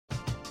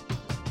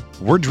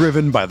We're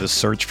driven by the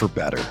search for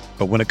better.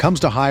 But when it comes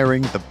to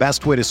hiring, the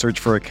best way to search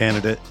for a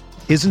candidate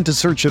isn't to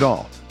search at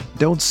all.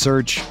 Don't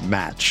search,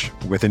 match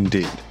with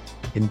Indeed.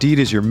 Indeed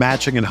is your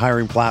matching and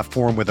hiring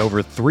platform with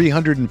over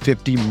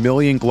 350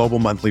 million global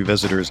monthly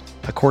visitors,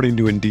 according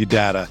to Indeed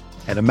data,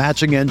 and a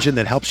matching engine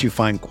that helps you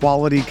find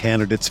quality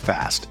candidates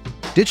fast.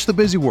 Ditch the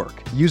busy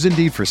work. Use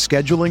Indeed for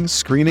scheduling,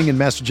 screening, and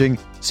messaging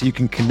so you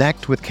can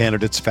connect with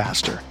candidates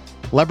faster.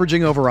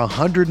 Leveraging over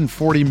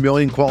 140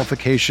 million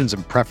qualifications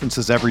and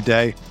preferences every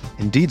day,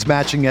 Indeed's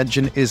matching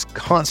engine is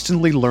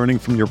constantly learning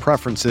from your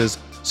preferences,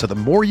 so the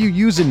more you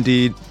use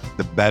Indeed,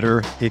 the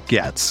better it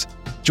gets.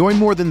 Join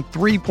more than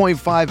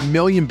 3.5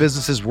 million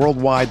businesses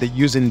worldwide that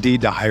use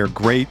Indeed to hire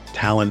great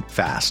talent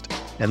fast.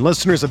 And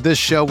listeners of this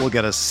show will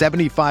get a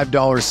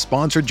 $75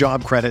 sponsored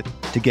job credit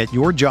to get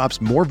your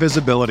jobs more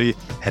visibility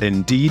at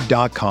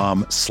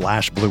Indeed.com/Blue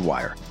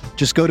Wire.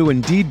 Just go to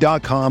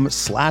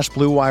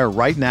Indeed.com/Blue Wire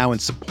right now and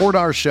support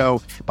our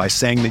show by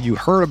saying that you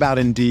heard about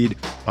Indeed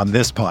on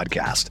this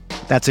podcast.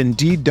 That's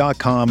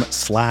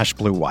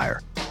Indeed.com/Blue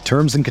Wire.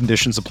 Terms and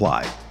conditions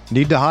apply.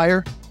 Need to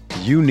hire?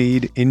 You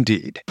need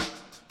Indeed.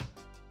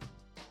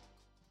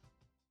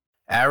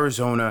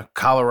 Arizona,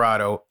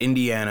 Colorado,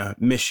 Indiana,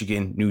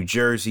 Michigan, New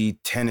Jersey,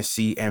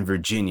 Tennessee, and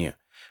Virginia.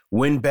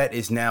 WynnBET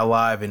is now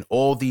live in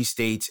all these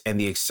states, and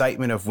the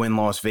excitement of Wynn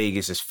Las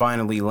Vegas has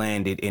finally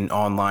landed in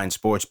online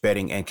sports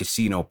betting and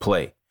casino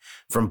play.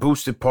 From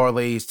boosted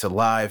parlays to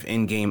live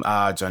in-game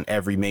odds on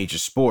every major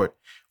sport,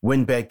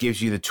 WynnBET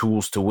gives you the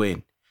tools to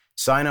win.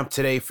 Sign up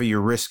today for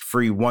your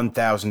risk-free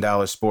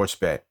 $1,000 sports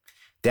bet.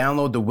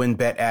 Download the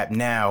WynnBET app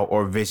now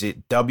or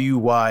visit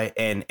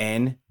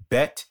wynnbet.com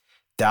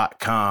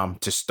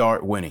to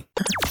start winning.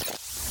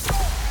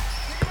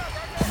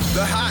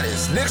 The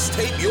hottest Knicks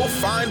tape you'll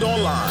find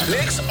online.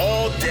 Knicks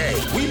all day.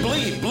 We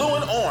bleed blue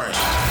and orange.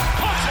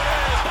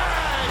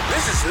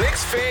 This is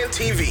Knicks Fan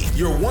TV,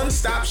 your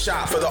one-stop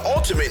shop for the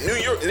ultimate New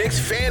York Knicks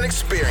fan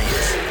experience.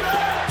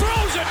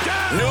 Throws it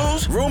down.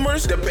 News,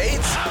 rumors,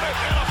 debates,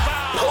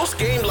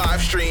 post-game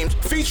live streams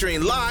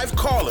featuring live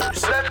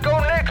callers. Let's go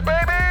Knicks,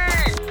 baby!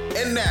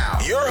 And now,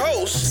 your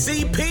host,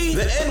 CP,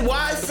 the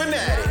NY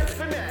Fanatic.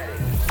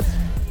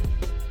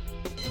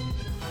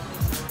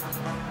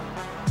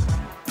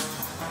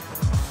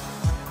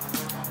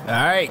 All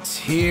right,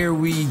 here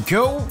we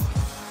go.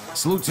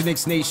 Salute to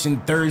Knicks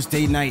Nation,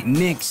 Thursday Night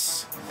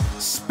Knicks.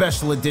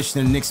 Special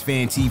edition of Knicks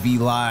Fan TV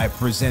Live,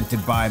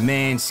 presented by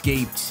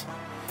Manscaped.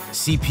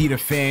 CP the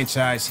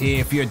franchise here.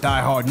 If you're a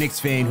diehard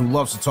Knicks fan who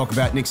loves to talk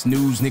about Knicks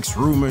news, Knicks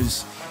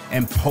rumors,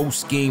 and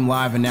post-game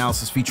live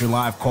analysis featuring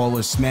live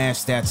callers,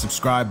 smash that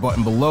subscribe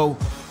button below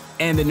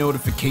and the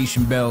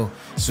notification bell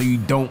so you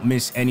don't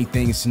miss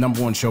anything. It's the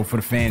number one show for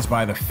the fans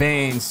by the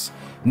fans.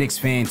 Knicks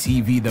Fan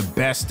TV, the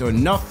best or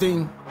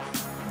nothing.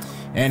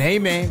 And hey,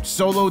 man,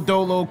 solo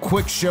dolo,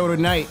 quick show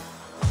tonight.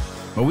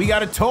 But we got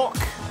to talk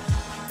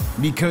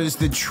because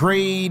the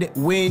trade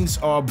winds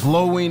are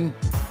blowing,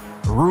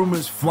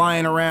 rumors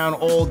flying around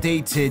all day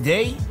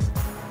today.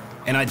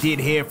 And I did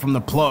hear from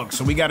the plug,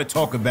 so we got to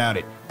talk about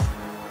it.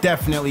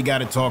 Definitely got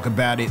to talk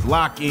about it.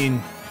 Lock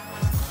in.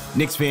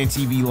 Knicks Fan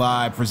TV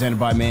Live, presented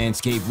by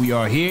Manscaped. We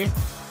are here.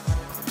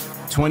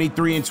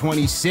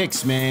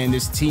 23-26, man.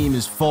 This team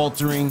is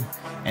faltering,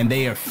 and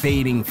they are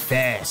fading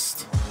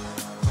fast.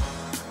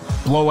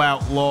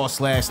 Blowout loss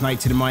last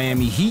night to the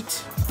Miami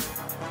Heat.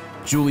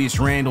 Julius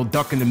Randle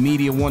ducking the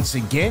media once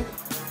again.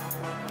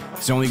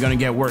 It's only going to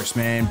get worse,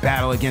 man.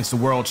 Battle against the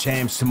world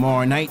champs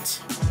tomorrow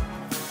night.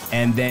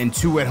 And then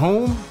 2 at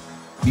home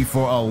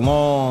before a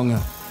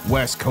long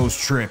West Coast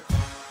trip.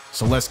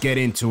 So let's get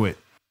into it.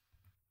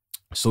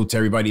 Salute to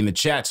everybody in the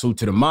chat. Salute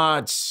to the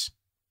mods.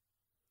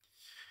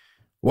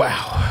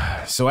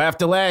 Wow. So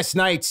after last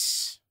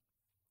night's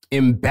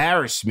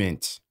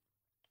embarrassment,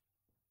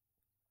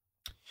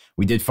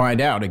 we did find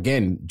out,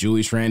 again,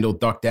 Julius Randle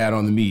ducked out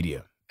on the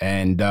media.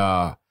 And,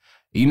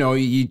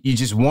 you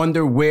just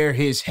wonder where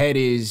his head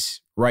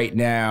is right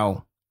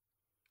now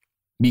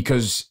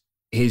because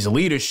his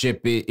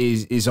leadership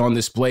is on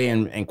display,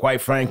 and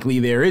quite frankly,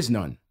 there is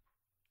none.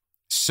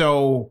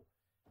 So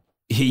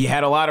he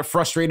had a lot of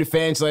frustrated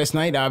fans last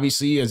night,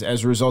 obviously, as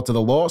a result of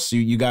the loss.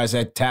 You guys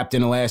had tapped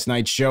into last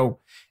night's show.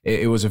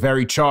 It was a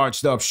very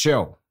charged up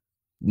show.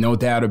 No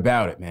doubt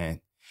about it,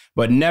 man.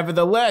 But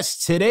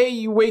nevertheless, today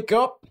you wake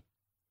up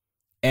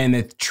and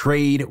the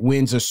trade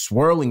winds are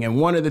swirling. And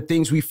one of the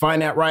things we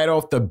find out right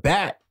off the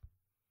bat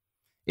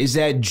is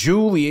that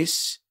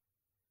Julius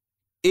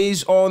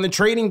is on the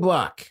trading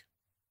block.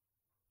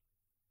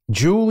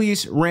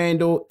 Julius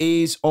Randle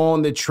is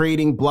on the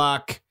trading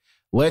block.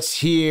 Let's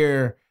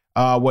hear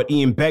what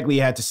Ian Begley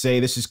had to say.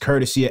 This is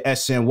courtesy of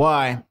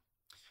SNY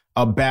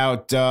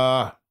about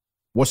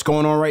what's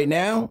going on right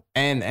now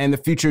and the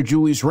future of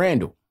Julius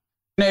Randle.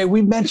 Hey,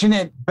 we mentioned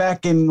it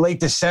back in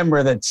late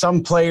December that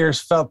some players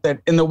felt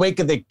that in the wake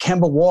of the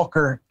Kemba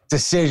Walker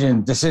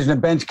decision to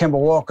bench Kemba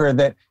Walker,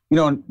 that,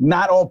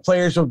 not all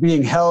players were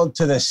being held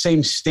to the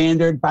same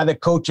standard by the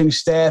coaching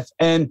staff.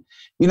 And,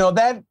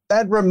 that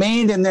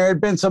remained, and there had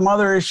been some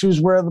other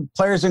issues where the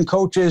players and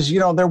coaches,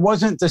 there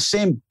wasn't the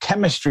same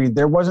chemistry.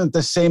 There wasn't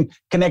the same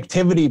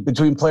connectivity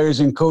between players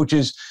and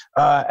coaches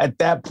at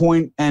that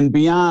point and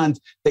beyond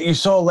that you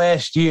saw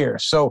last year.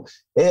 So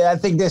I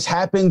think this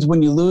happens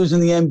when you lose in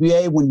the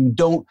NBA, when you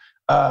don't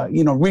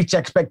reach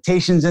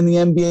expectations in the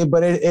NBA,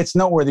 but it's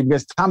noteworthy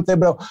because Tom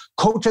Thibodeau,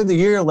 Coach of the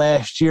Year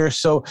last year.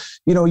 So,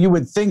 you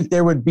would think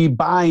there would be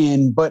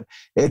buy-in, but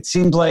it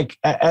seems like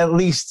at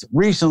least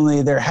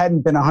recently there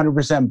hadn't been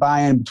 100%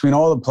 buy-in between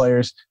all the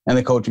players and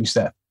the coaching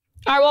staff.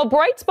 All right, well,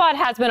 bright spot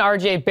has been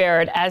R.J.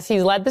 Barrett as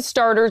he's led the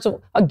starters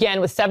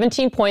again with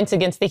 17 points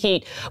against the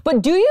Heat.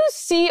 But do you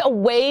see a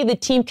way the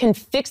team can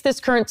fix this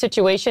current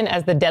situation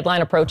as the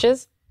deadline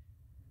approaches?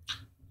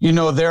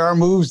 There are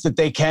moves that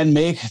they can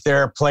make. There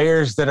are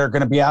players that are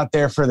going to be out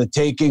there for the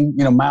taking.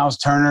 Miles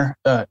Turner,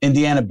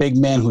 Indiana big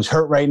man who's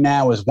hurt right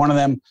now, is one of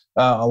them.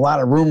 A lot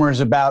of rumors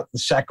about the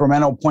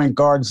Sacramento point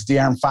guards,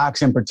 De'Aaron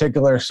Fox in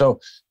particular. So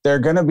there are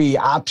going to be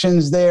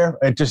options there.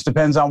 It just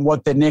depends on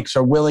what the Knicks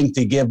are willing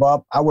to give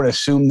up. I would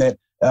assume that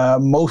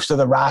most of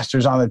the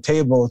rosters on the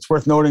table. It's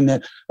worth noting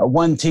that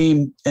one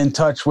team in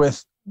touch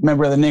with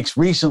member of the Knicks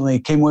recently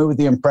came away with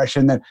the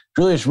impression that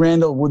Julius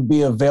Randle would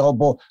be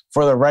available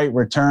for the right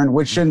return,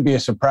 which shouldn't be a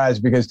surprise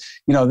because,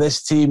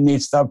 this team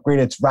needs to upgrade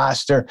its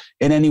roster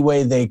in any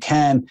way they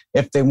can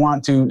if they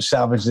want to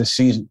salvage this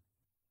season.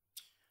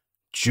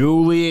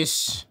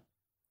 Julius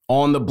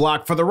on the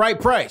block for the right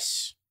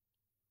price.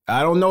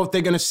 I don't know if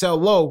they're going to sell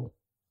low,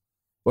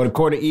 but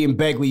according to Ian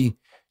Begley,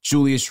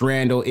 Julius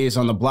Randle is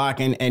on the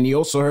block. And you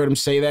also heard him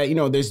say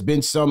that, there's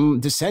been some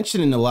dissension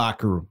in the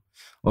locker room.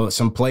 Well,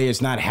 some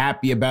players not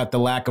happy about the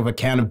lack of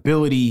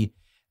accountability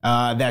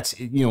that's,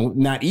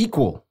 not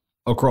equal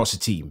across the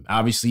team.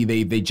 Obviously,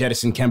 they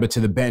jettisoned Kemba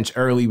to the bench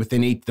early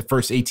within the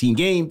first 18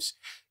 games.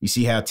 You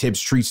see how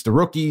Tibbs treats the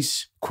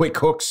rookies. Quick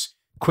hooks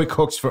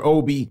for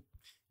Obi.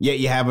 Yet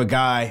you have a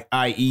guy,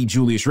 i.e.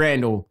 Julius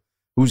Randle,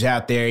 who's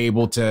out there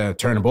able to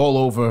turn the ball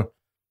over,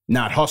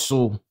 not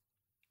hustle,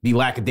 be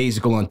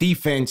lackadaisical on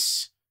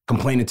defense,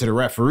 complaining to the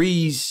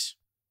referees,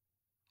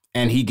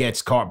 and he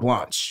gets carte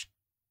blanche.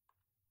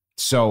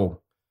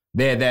 So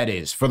there that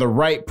is. For the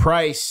right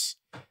price,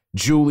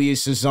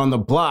 Julius is on the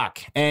block.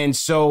 And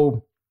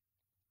so,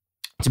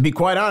 to be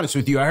quite honest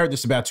with you, I heard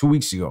this about 2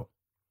 weeks ago.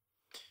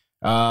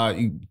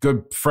 A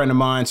good friend of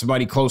mine,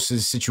 somebody close to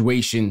the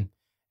situation,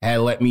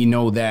 had let me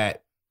know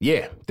that,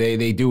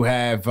 they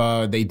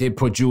did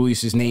put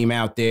Julius's name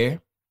out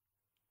there.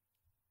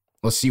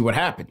 Let's see what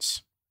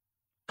happens.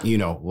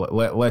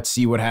 Let's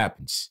see what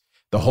happens.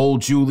 The whole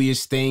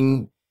Julius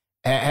thing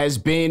has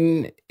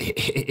been,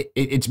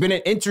 it's been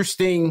an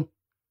interesting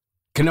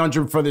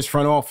conundrum for this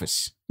front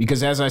office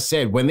because, as I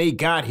said, when they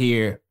got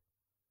here,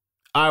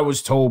 I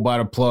was told by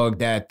the plug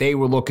that they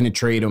were looking to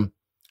trade him.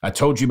 I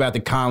told you about the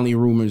Conley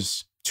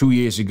rumors 2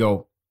 years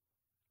ago.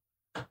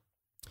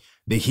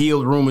 The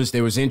Hield rumors,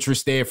 there was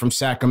interest there from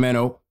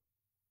Sacramento,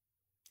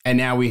 and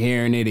now we're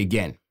hearing it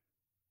again.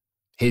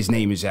 His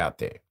name is out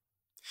there.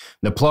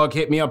 The plug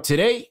hit me up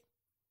today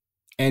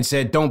and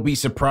said, don't be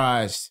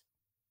surprised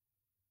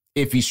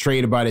if he's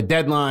traded by the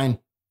deadline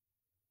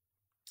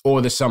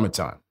or the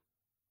summertime.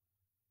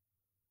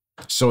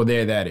 So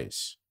there that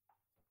is.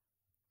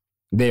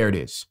 There it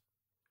is.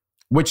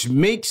 Which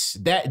makes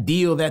that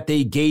deal that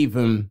they gave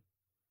him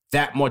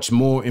that much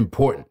more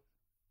important.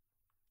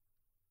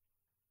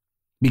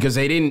 Because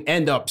they didn't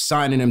end up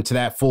signing him to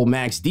that full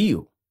max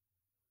deal.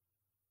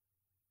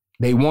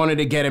 They wanted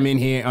to get him in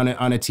here on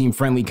a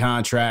team-friendly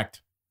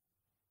contract.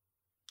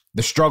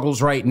 The struggles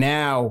right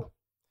now,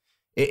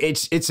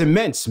 it's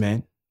immense,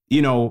 man.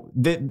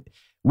 That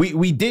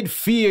we did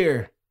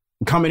fear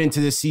coming into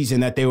this season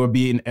that there would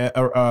be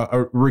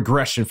a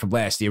regression from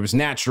last year. It was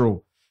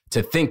natural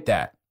to think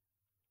that.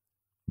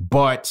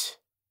 But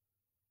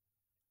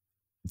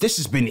this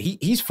has been,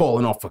 he's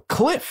fallen off a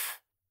cliff.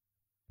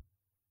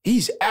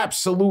 He's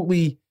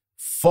absolutely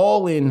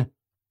fallen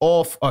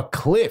off a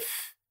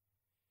cliff.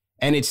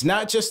 And it's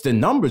not just the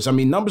numbers. I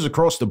mean, numbers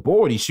across the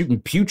board. He's shooting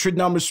putrid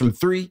numbers from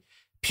three,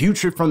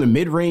 putrid from the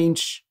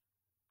mid-range.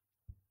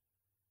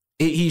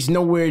 He's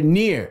nowhere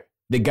near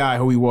the guy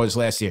who he was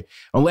last year.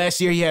 And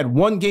last year, he had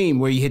one game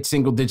where he hit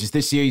single digits.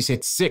 This year, he's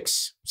hit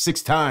six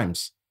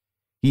times.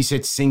 He's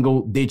hit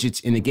single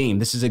digits in the game.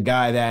 This is a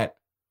guy that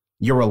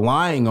you're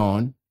relying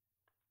on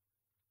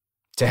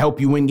to help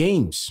you win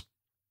games.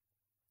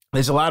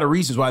 There's a lot of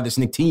reasons why this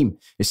Knicks team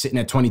is sitting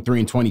at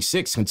 23 and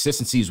 26.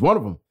 Consistency is one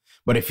of them.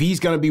 But if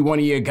he's going to be one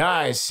of your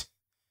guys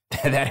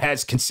that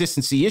has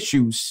consistency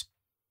issues,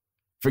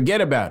 forget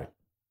about it.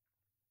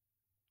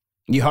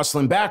 You're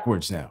hustling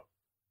backwards now.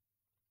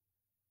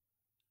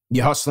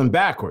 You're hustling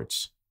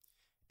backwards.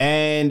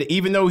 And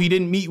even though he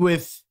didn't meet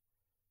with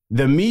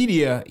the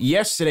media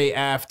yesterday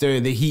after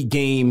the Heat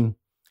game,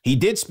 he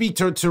did speak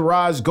to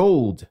Roz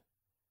Gold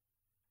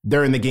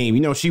during the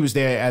game. She was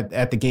there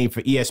at the game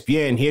for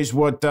ESPN. Here's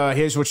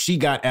what she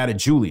got out of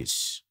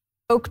Julius.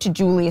 Spoke to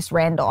Julius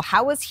Randle.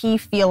 How is he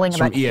feeling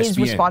about his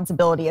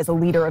responsibility as a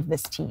leader of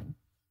this team?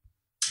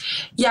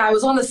 Yeah, I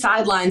was on the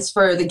sidelines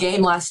for the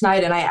game last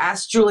night, and I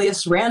asked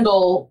Julius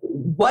Randle,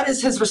 what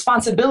is his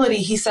responsibility?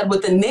 He said,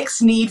 what the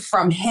Knicks need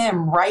from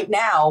him right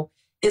now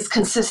is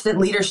consistent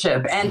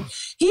leadership. And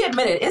he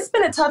admitted it's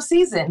been a tough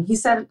season. He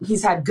said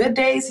he's had good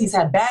days, he's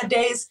had bad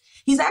days.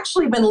 He's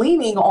actually been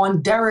leaning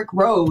on Derrick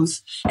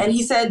Rose. And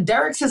he said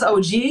Derrick's his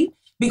OG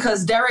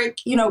because Derrick,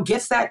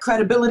 gets that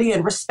credibility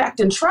and respect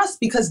and trust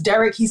because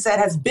Derrick, he said,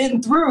 has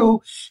been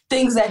through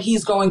things that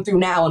he's going through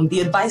now. And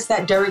the advice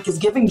that Derrick is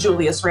giving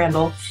Julius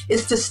Randle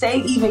is to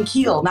stay even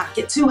keel, not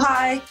get too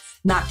high,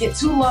 not get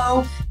too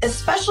low,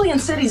 especially in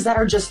cities that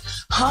are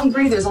just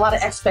hungry. There's a lot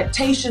of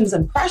expectations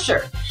and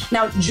pressure.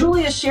 Now,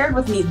 Julius shared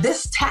with me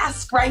this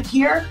task right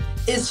here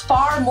is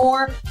far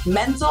more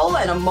mental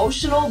and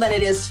emotional than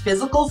it is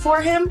physical for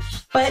him,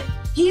 but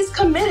he's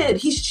committed.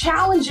 He's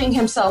challenging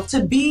himself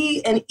to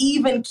be an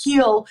even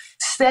keel,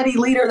 steady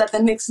leader that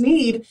the Knicks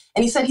need.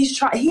 And he said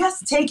he has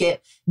to take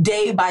it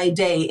day by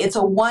day. It's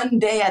a one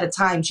day at a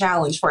time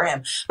challenge for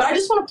him. But I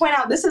just want to point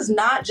out, this is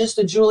not just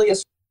a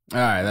Julius. All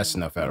right, that's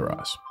enough out of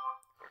Ross.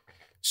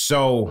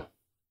 So,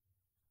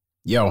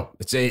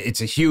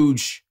 it's a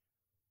huge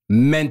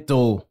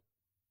mental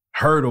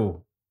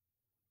hurdle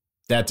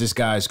that this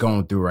guy's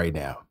going through right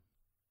now.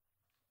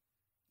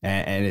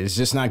 And it's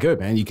just not good,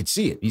 man. You can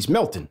see it. He's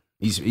melting.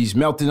 He's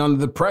melting under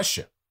the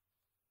pressure.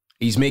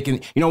 He's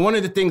making, one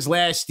of the things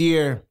last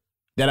year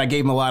that I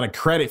gave him a lot of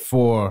credit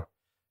for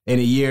in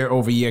a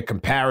year-over-year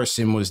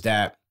comparison was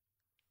that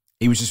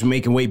he was just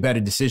making way better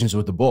decisions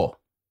with the ball.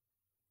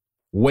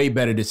 Way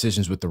better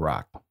decisions with the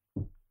rock.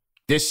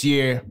 This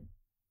year,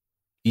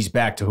 he's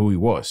back to who he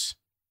was.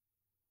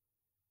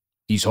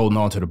 He's holding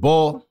on to the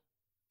ball.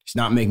 He's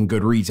not making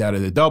good reads out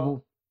of the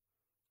double,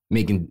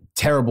 making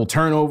terrible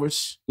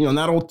turnovers.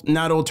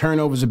 Not all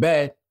turnovers are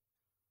bad,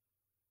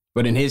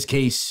 but in his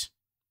case,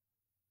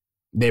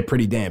 they're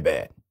pretty damn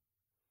bad.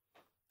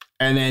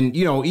 And then,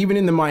 even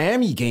in the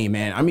Miami game,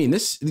 man, I mean,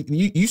 this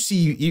you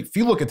see, if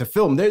you look at the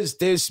film,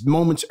 there's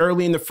moments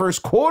early in the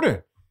first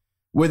quarter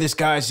where this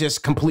guy's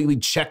just completely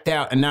checked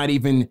out and not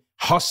even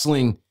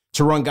hustling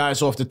to run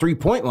guys off the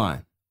three-point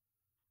line.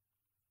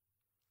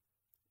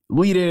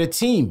 Leader of the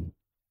team.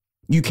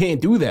 You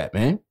can't do that,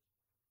 man.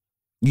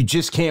 You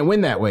just can't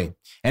win that way.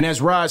 And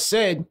as Roz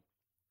said,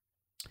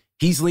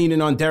 he's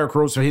leaning on Derrick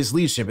Rose for his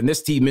leadership, and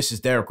this team misses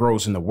Derrick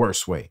Rose in the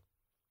worst way.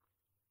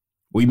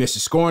 We miss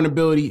his scoring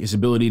ability, his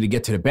ability to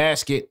get to the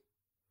basket,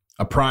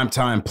 a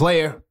primetime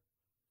player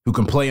who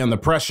can play under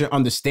pressure,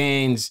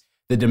 understands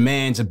the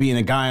demands of being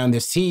a guy on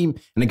this team,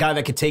 and a guy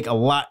that can take a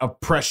lot of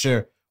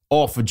pressure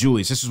off of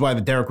Julius. This is why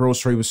the Derrick Rose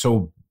trade was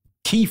so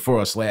key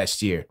for us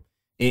last year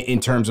in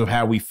terms of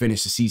how we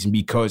finished the season,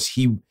 because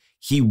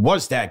he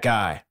was that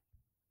guy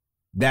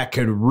that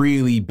could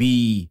really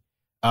be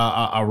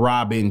a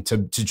Robin to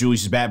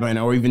Julius's Batman,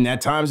 or even at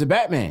times a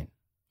Batman.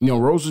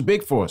 Rose was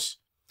big for us.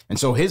 And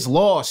so his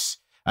loss,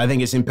 I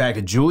think it's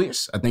impacted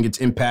Julius. I think it's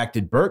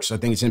impacted Burks. I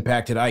think it's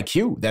impacted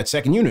IQ, that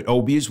second unit,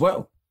 Obi as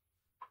well.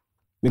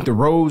 I think the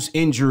Rose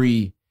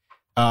injury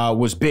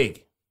was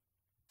big,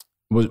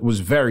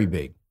 was very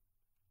big.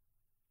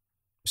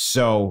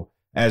 So,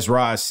 as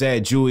Roz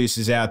said, Julius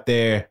is out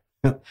there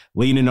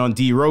leaning on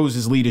D.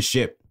 Rose's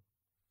leadership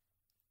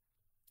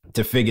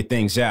to figure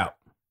things out,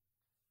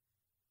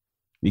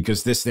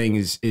 because this thing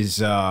is just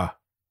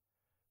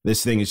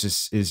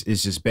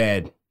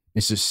bad.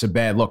 It's just a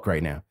bad look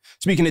right now.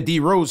 Speaking of D.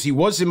 Rose, he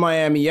was in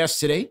Miami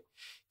yesterday,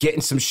 getting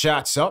some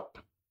shots up.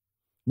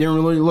 Didn't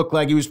really look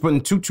like he was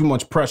putting too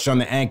much pressure on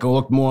the ankle.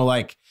 Looked more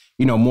like,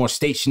 more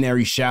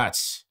stationary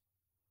shots.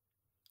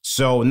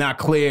 So not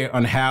clear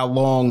on how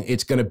long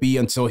it's going to be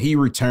until he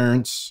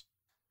returns.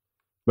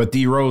 But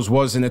D. Rose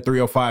was in the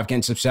 305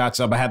 getting some shots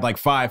up. I had like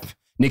 5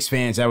 Knicks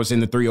fans that was in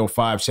the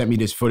 305 sent me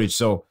this footage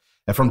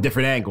from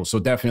different angles. So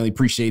definitely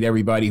appreciate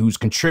everybody who's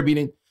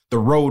contributing. The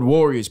Road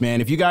Warriors, man.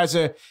 If you guys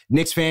are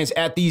Knicks fans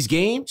at these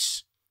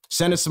games,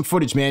 send us some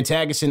footage, man.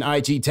 Tag us in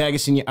IG, tag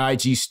us in your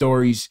IG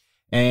stories,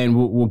 and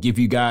we'll give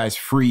you guys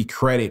free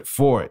credit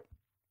for it.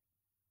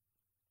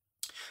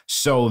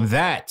 So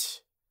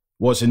that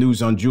was the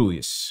news on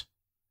Julius.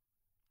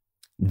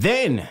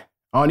 Then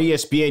on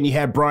ESPN, you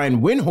had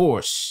Brian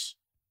Windhorst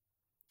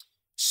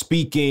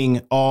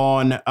speaking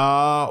on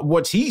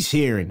what he's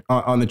hearing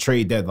on the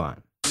trade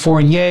deadline.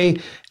 Fournier,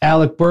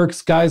 Alec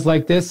Burks, guys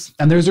like this,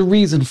 and there's a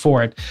reason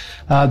for it.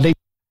 They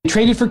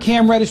traded for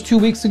Cam Reddish 2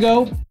 weeks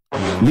ago.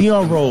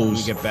 Leon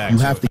Rose, you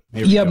have to.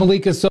 Yeah,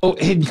 Malika. So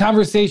in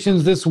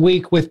conversations this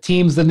week with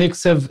teams, the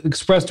Knicks have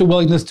expressed a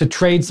willingness to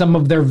trade some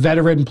of their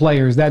veteran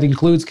players. That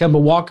includes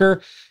Kemba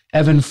Walker,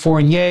 Evan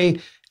Fournier,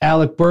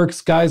 Alec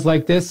Burks, guys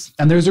like this,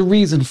 and there's a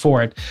reason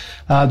for it.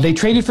 They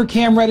traded for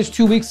Cam Reddish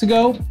 2 weeks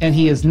ago, and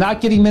he is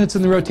not getting minutes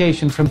in the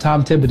rotation from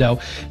Tom Thibodeau.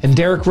 And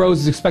Derrick Rose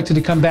is expected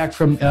to come back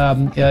from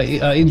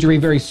injury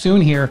very soon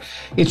here.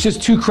 It's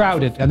just too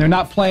crowded, and they're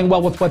not playing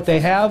well with what they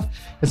have,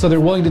 and so they're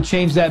willing to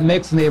change that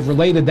mix, and they have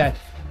related that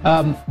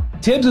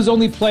Tibbs has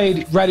only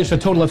played Reddish a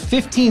total of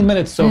 15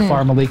 minutes so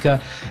far,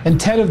 Malika,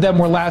 and 10 of them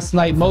were last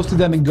night, most of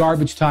them in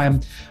garbage time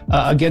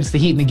against the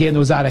Heat in a game that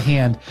was out of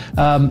hand.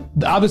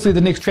 Obviously,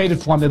 the Knicks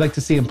traded for him. They'd like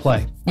to see him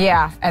play.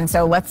 Yeah, and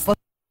so let's look.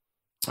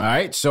 All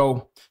right,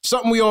 so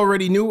something we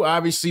already knew,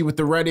 obviously, with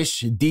the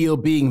Reddish deal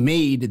being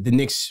made, the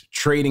Knicks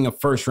trading a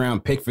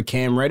first-round pick for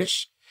Cam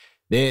Reddish,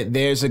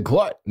 there's a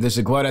glut. There's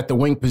a glut at the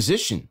wing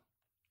position.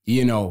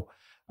 There's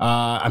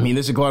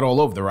a glut all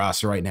over the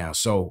roster right now,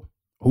 so...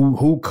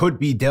 Who could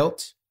be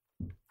dealt?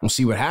 We'll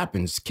see what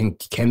happens.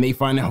 Can they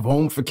find a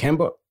home for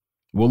Kemba?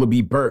 Will it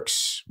be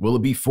Burks? Will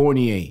it be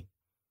Fournier?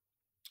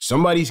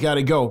 Somebody's got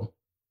to go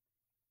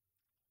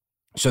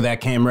so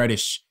that Cam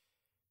Reddish,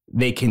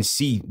 they can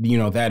see,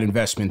 that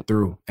investment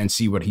through and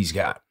see what he's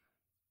got.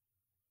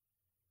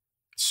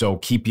 So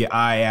keep your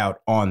eye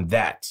out on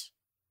that.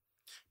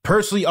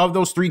 Personally, of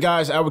those three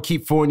guys, I would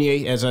keep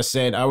Fournier. As I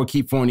said, I would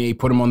keep Fournier,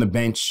 put him on the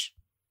bench,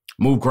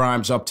 move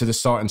Grimes up to the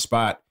starting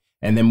spot,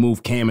 and then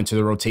move Cam into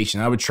the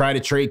rotation. I would try to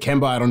trade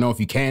Kemba. I don't know if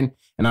you can.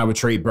 And I would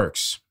trade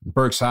Burks.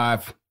 Burks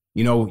Hive.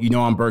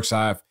 I'm Burks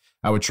Hive.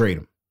 I would trade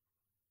him.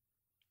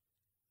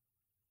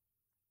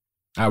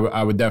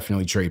 I would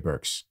definitely trade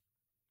Burks.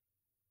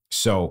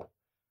 So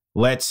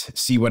let's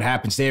see what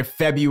happens there.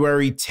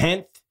 February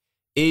 10th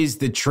is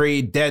the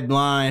trade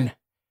deadline.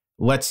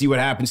 Let's see what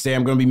happens there.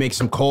 I'm going to be making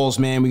some calls,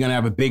 man. We're going to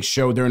have a big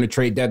show during the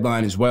trade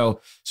deadline as well.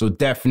 So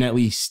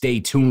definitely stay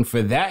tuned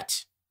for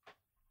that.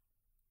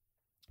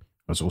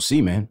 So we'll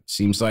see, man.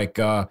 Seems like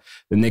the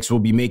Knicks will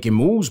be making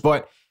moves,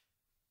 but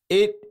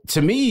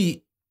to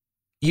me,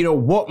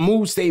 what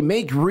moves they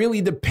make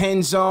really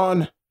depends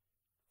on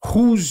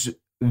whose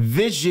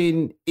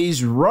vision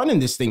is running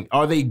this thing.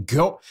 Are they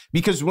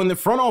because when the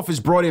front office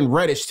brought in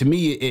Reddish, to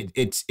me,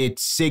 it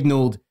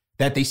signaled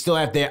that they still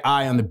have their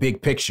eye on the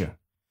big picture.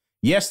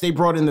 Yes, they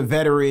brought in the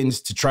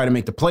veterans to try to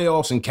make the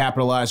playoffs and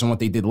capitalize on what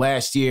they did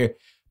last year,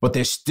 but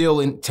they're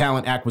still in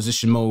talent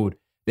acquisition mode.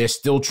 They're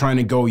still trying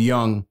to go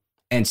young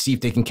and see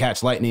if they can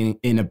catch lightning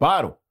in a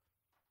bottle.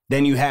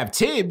 Then you have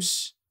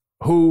Tibbs,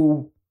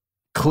 who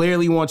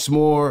clearly wants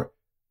more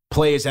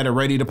players that are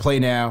ready to play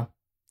now,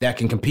 that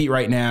can compete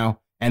right now,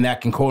 and that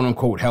can, quote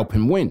unquote, help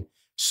him win.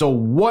 So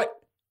what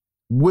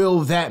will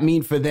that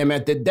mean for them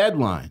at the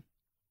deadline?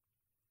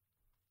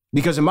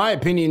 Because in my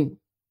opinion,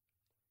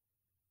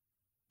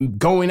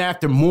 going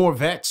after more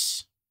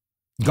vets,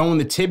 going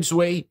the Tibbs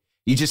way,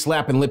 you're just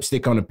slapping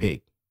lipstick on a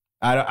pig.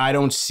 I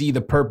don't see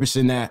the purpose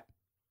in that.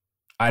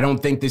 I don't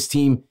think this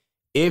team,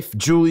 if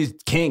Julius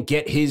can't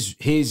get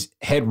his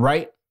head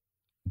right,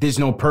 there's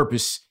no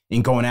purpose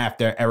in going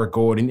after Eric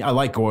Gordon. I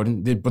like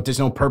Gordon, but there's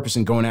no purpose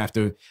in going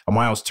after a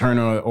Miles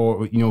Turner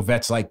or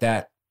vets like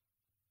that.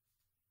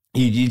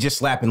 You're just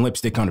slapping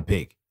lipstick on a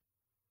pig.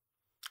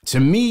 To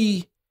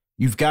me,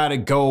 you've got to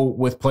go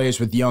with players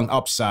with young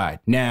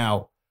upside.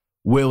 Now,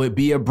 will it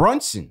be a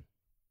Brunson?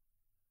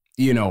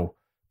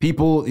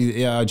 People,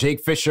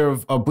 Jake Fisher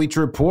of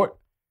Bleacher Report,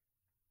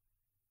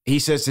 he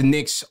says the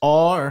Knicks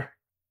are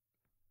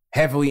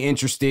heavily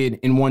interested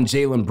in one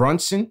Jalen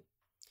Brunson.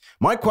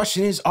 My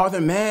question is, are the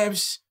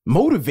Mavs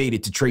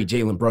motivated to trade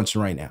Jalen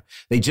Brunson right now?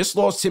 They just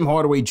lost Tim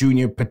Hardaway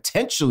Jr.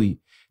 potentially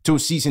to a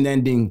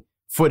season-ending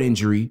foot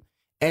injury,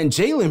 and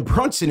Jalen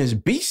Brunson is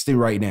beasting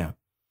right now.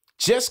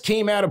 Just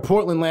came out of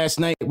Portland last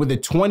night with a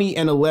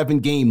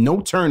 20-11 game,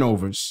 no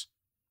turnovers.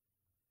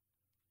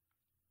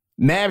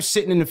 Mavs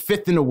sitting in the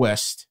 5th in the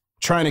West,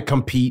 trying to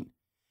compete.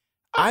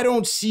 I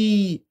don't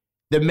see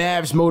the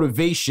Mavs'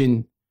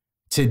 motivation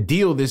to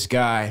deal this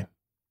guy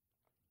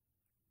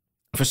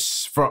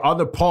for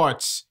other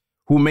parts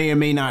who may or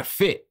may not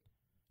fit.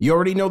 You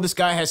already know this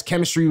guy has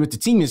chemistry with the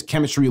team, his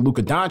chemistry with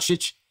Luka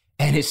Doncic,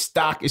 and his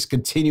stock is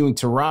continuing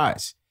to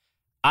rise.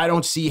 I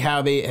don't see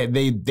how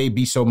they'd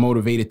be so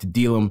motivated to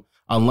deal him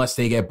unless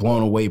they get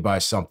blown away by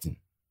something.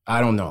 I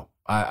don't know.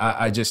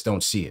 I just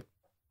don't see it.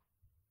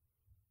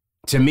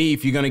 To me,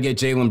 if you're going to get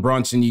Jalen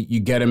Brunson, you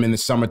get him in the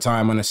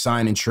summertime on a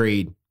sign and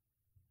trade.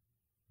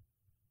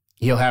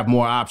 He'll have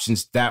more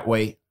options that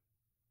way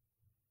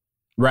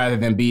rather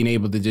than being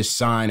able to just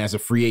sign as a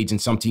free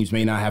agent. Some teams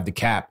may not have the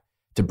cap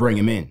to bring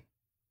him in.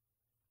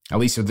 At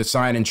least with the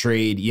sign and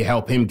trade, you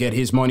help him get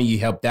his money. You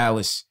help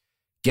Dallas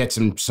get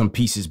some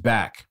pieces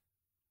back.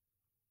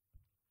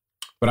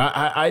 But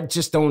I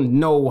just don't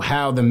know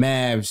how the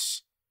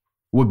Mavs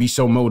would be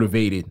so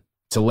motivated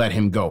to let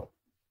him go.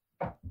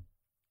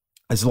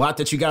 There's a lot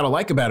that you got to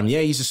like about him.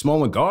 Yeah, he's a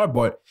smaller guard,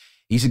 but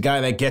he's a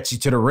guy that gets you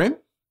to the rim,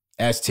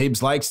 as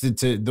Tibbs likes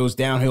to those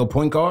downhill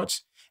point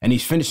guards. And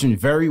he's finishing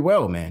very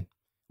well, man.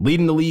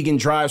 Leading the league in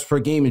drives per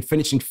game and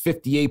finishing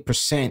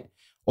 58%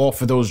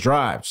 off of those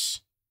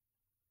drives.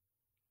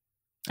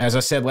 As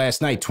I said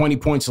last night, 20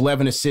 points,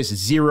 11 assists,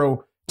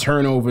 0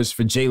 turnovers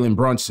for Jalen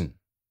Brunson.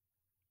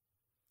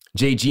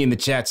 JG in the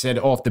chat said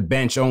off the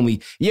bench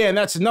only. Yeah, and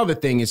that's another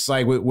thing. It's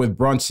like with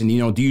Brunson,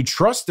 do you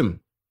trust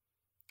him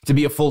to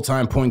be a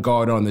full-time point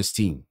guard on this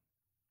team?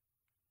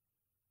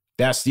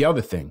 That's the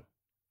other thing.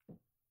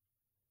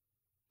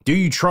 Do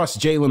you trust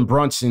Jalen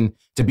Brunson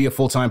to be a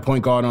full-time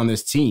point guard on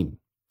this team?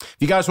 If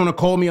you guys want to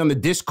call me on the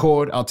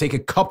Discord, I'll take a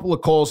couple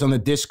of calls on the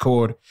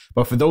Discord.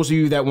 But for those of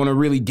you that want to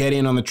really get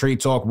in on the trade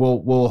talk,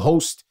 we'll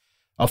host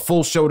a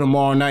full show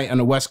tomorrow night on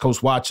the West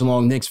Coast Watch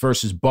Along, Knicks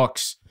versus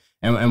Bucks,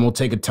 and we'll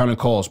take a ton of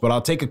calls. But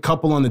I'll take a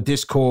couple on the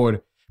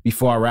Discord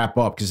before I wrap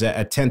up, because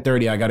at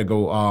 10:30 I got to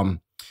go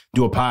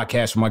do a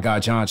podcast with my guy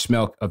John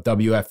Schmelk of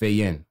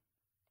WFAN.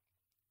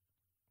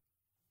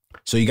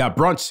 So you got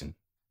Brunson.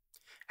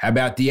 How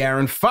about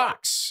De'Aaron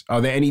Fox?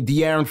 Are there any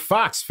De'Aaron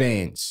Fox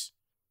fans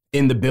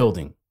in the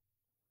building?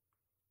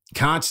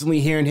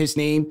 Constantly hearing his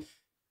name.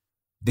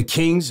 The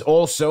Kings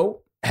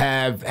also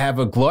have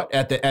a glut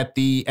at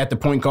the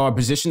point guard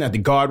position, at the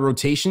guard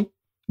rotation.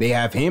 They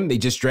have him. They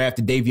just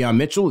drafted Davion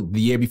Mitchell.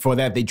 The year before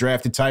that, they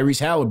drafted Tyrese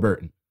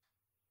Halliburton.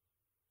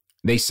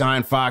 They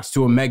signed Fox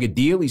to a mega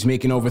deal. He's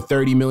making over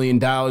 $30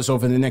 million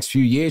over the next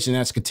few years, and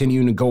that's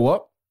continuing to go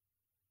up.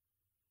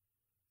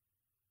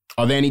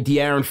 Are there any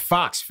De'Aaron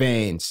Fox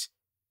fans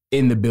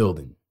in the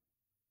building?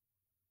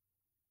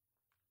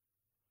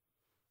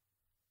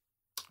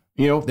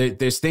 You know,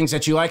 there's things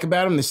that you like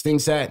about him. There's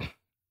things that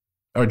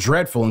are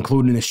dreadful,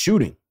 including the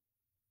shooting.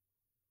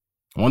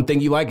 One thing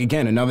you like,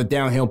 again, another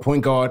downhill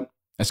point guard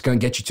that's going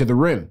to get you to the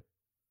rim.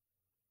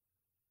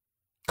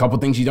 A couple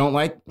things you don't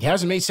like. He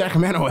hasn't made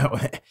Sacramento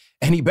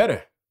any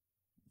better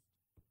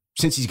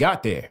since he's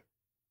got there.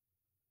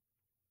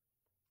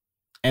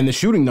 And the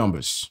shooting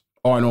numbers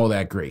aren't all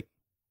that great.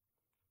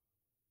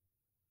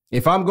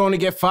 If I'm going to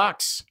get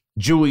Fox,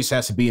 Julius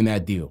has to be in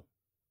that deal.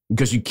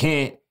 Because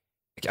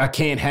I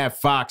can't have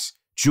Fox,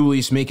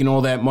 Julius making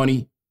all that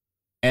money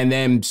and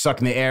then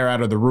sucking the air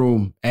out of the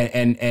room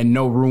and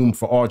no room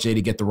for RJ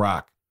to get the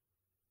rock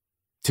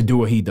to do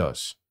what he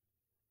does.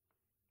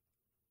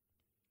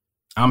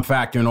 I'm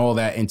factoring all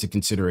that into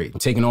consideration,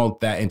 taking all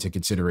that into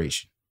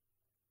consideration.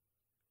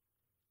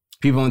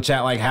 People in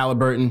chat like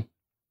Halliburton.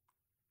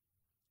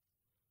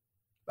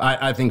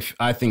 I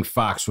think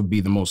Fox would be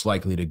the most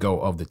likely to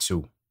go of the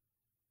two.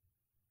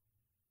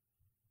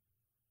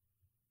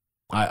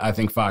 I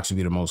think Fox would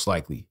be the most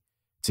likely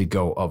to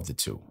go of the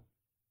two.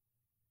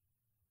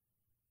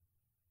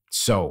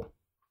 So,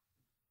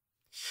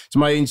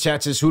 somebody in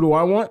chat says, who do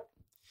I want?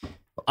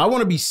 I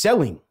want to be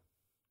selling.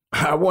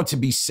 I want to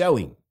be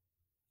selling.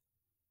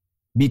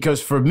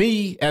 Because for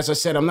me, as I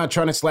said, I'm not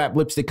trying to slap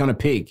lipstick on a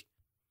pig.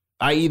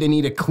 I either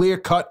need a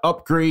clear-cut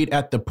upgrade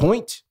at the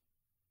point,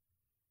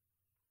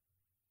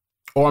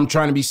 or I'm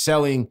trying to be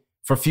selling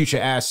for future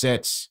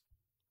assets,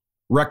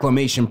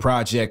 reclamation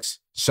projects,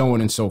 so on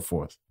and so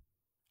forth.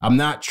 I'm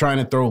not trying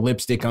to throw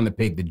lipstick on the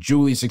pig. The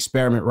Julius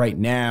experiment right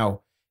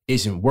now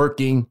isn't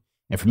working.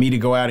 And for me to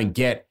go out and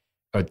get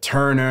a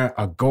Turner,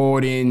 a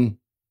Gordon,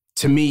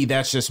 to me,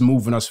 that's just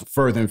moving us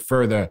further and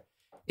further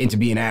into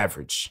being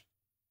average.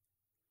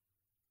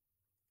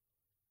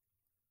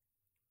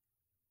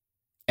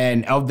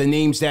 And of the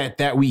names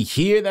that we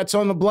hear that's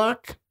on the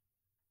block,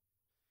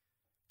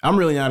 I'm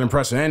really not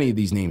impressed with any of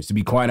these names, to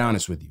be quite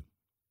honest with you.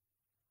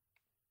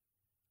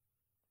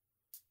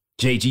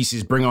 JG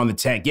says, bring on the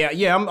tank.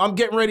 Yeah, I'm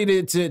getting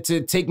ready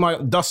to take my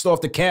dust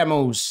off the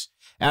camos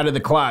out of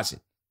the closet.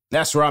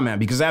 That's where I'm at,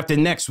 because after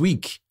next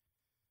week,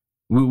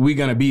 we're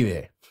going to be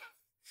there.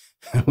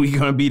 We're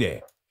going to be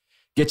there.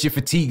 Get your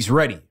fatigues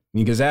ready,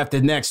 because after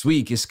next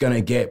week, it's going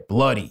to get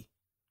bloody.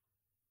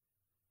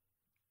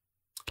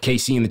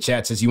 KC in the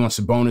chat says he wants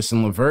Sabonis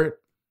and LeVert.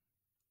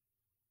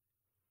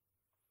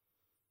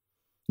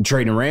 You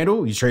trading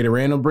Randle? You traded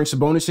Randle, bring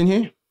Sabonis in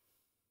here?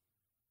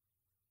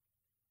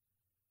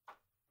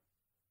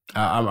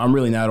 I'm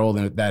really not all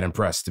that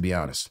impressed, to be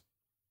honest.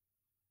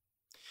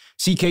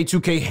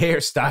 CK2K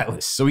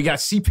hairstylist. So we got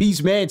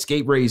CP's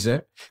Manscaped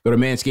razor. Go to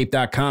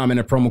manscaped.com and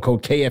a promo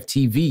code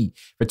KFTV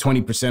for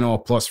 20%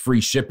 off plus free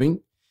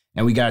shipping.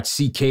 And we got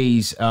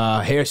CK's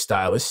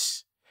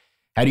hairstylist.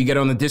 How do you get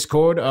on the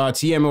Discord?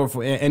 TM or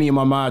for any of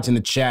my mods in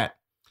the chat.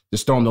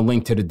 Just throw them the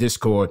link to the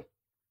Discord.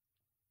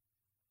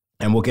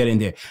 And we'll get in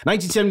there.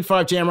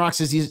 1975 Jamrock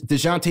says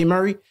DeJounte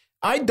Murray.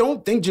 I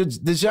don't think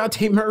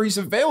DeJounte Murray's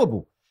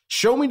available.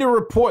 Show me the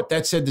report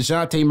that said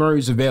DeJounte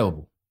Murray's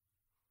available.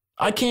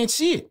 I can't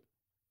see it.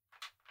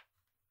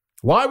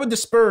 Why would the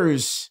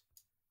Spurs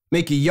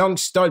make a young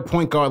stud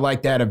point guard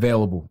like that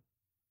available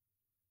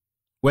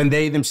when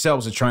they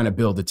themselves are trying to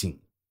build a team?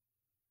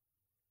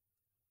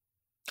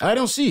 I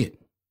don't see it.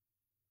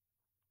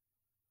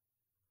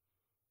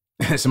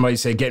 Somebody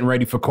said, getting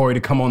ready for Corey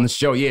to come on the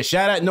show. Yeah,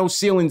 shout out No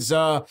Ceilings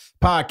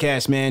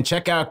podcast, man.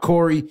 Check out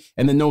Corey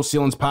and the No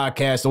Ceilings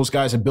podcast. Those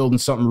guys are building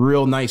something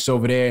real nice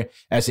over there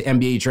as the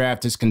NBA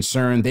draft is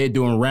concerned. They're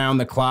doing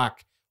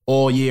round-the-clock,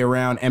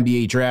 all-year-round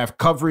NBA draft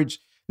coverage.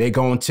 They're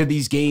going to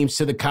these games,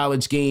 to the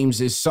college games.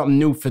 There's something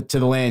new to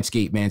the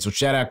landscape, man. So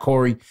shout out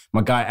Corey,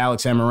 my guy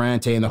Alex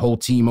Amarante, and the whole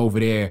team over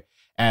there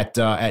at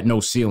No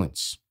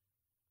Ceilings.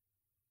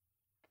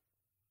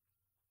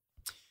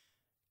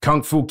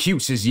 Kung Fu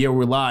Cute says, yeah,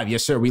 we're live.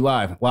 Yes, sir, we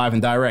live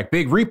and direct.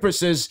 Big Reaper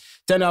says,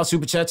 $10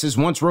 Super Chat says,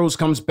 once Rose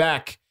comes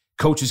back,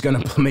 coach is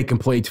going to make him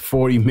play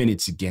 40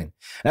 minutes again.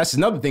 That's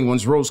another thing.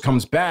 Once Rose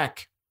comes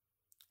back,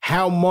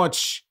 how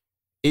much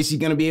is he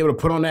going to be able to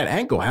put on that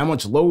ankle? How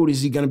much load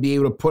is he going to be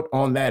able to put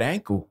on that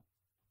ankle?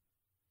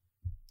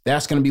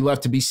 That's going to be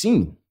left to be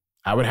seen.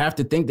 I would have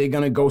to think they're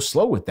going to go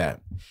slow with that.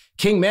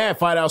 King Mad,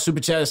 $5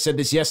 Super Chat, said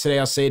this yesterday.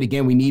 I'll say it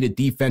again. We need a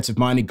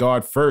defensive-minded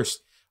guard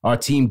first. Our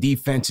team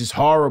defense is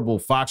horrible.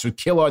 Fox would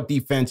kill our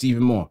defense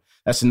even more.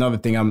 That's another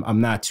thing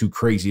I'm not too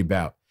crazy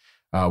about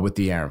with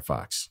the Aaron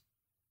Fox.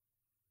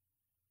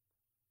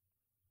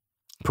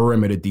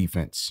 Perimeter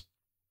defense.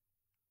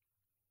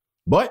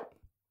 But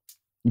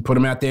you put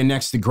him out there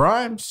next to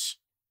Grimes,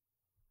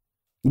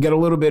 you get a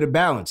little bit of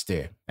balance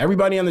there.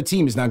 Everybody on the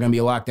team is not going to be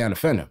a lockdown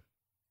defender.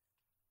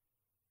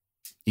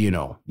 You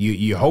know,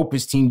 you hope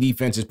his team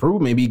defense is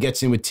improved. Maybe he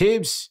gets in with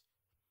Tibbs,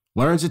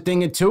 learns a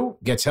thing or two,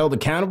 gets held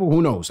accountable.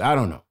 Who knows? I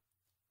don't know.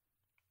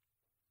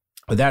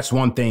 But that's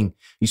one thing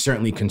he's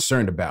certainly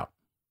concerned about.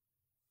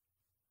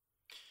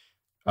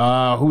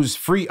 Who's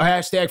free?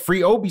 Hashtag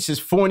free Obi says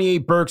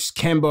Fournier, Burks,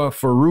 Kemba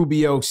for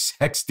Rubio,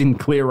 Sexton,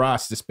 clear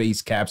roster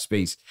space, cap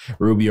space.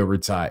 Rubio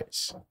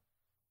retires.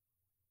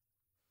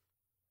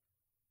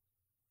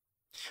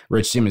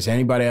 Rich Simmons,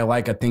 anybody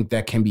I think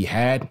that can be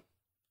had?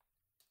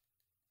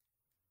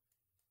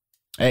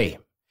 Hey,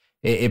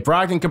 if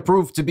Brogdon can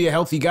prove to be a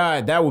healthy guy,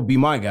 that would be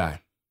my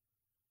guy.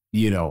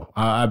 You know,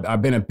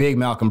 I've been a big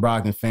Malcolm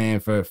Brogdon fan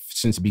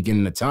since the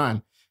beginning of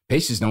time.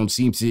 Pacers don't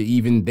seem to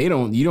even,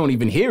 you don't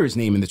even hear his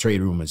name in the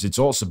trade rumors. It's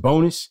all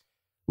Sabonis,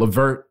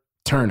 LeVert,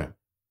 Turner.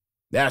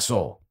 That's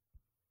all.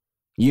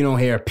 You don't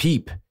hear a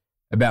peep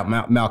about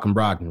Malcolm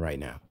Brogdon right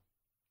now.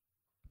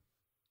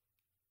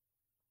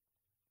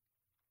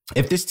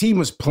 If this team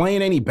was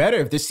playing any better,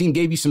 if this team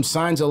gave you some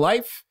signs of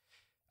life,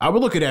 I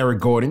would look at Eric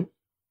Gordon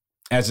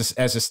as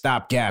a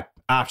stopgap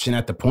option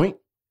at the point.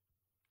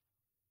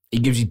 He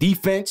gives you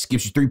defense,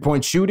 gives you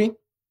three-point shooting,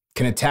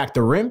 can attack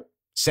the rim,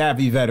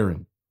 savvy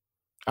veteran.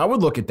 I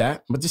would look at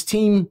that, but this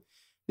team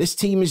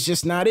is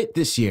just not it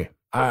this year.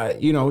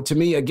 To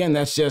me, again,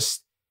 that's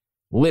just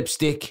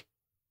lipstick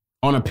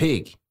on a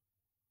pig.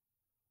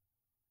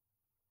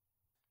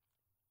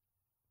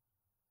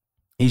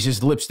 He's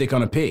just lipstick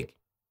on a pig.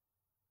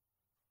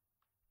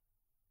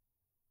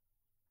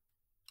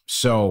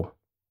 So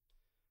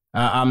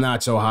I'm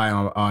not so high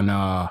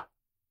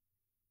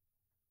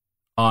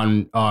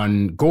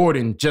on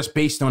Gordon just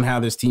based on how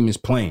this team is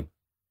playing.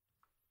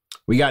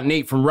 We got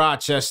Nate from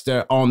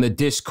Rochester on the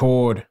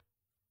Discord.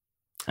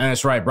 And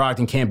that's right,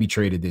 Brogdon can't be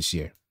traded this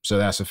year. So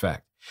that's a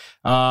fact.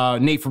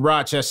 Nate from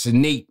Rochester.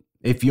 Nate,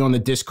 if you're on the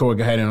Discord,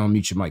 go ahead and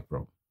unmute your mic,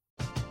 bro.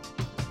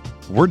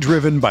 We're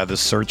driven by the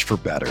search for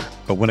better.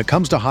 But when it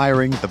comes to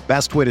hiring, the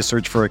best way to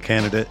search for a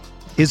candidate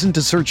isn't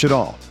to search at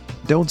all.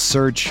 Don't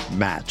search,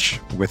 match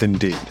with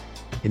Indeed.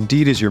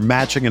 Indeed is your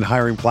matching and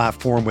hiring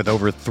platform with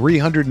over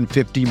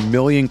 350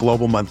 million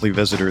global monthly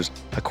visitors,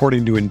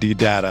 according to Indeed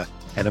data,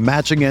 and a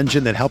matching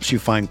engine that helps you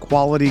find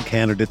quality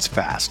candidates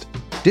fast.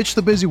 Ditch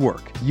the busy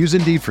work. Use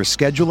Indeed for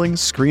scheduling,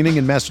 screening,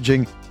 and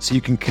messaging so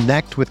you can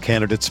connect with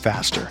candidates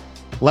faster.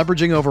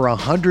 Leveraging over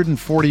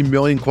 140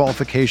 million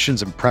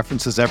qualifications and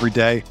preferences every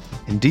day,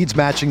 Indeed's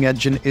matching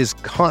engine is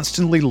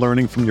constantly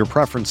learning from your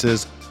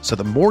preferences, so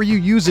the more you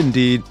use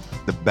Indeed,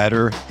 the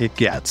better it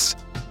gets.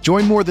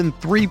 Join more than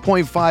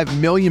 3.5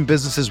 million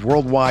businesses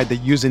worldwide that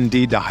use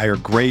Indeed to hire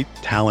great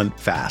talent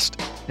fast.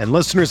 And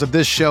listeners of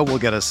this show will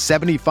get a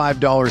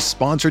 $75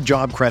 sponsored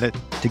job credit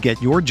to get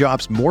your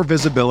jobs more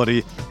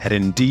visibility at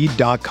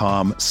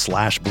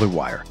Indeed.com/Blue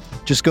Wire.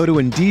 Just go to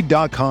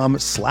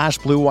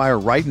Indeed.com/Blue Wire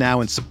right now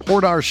and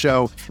support our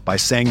show by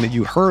saying that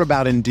you heard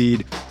about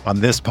Indeed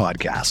on this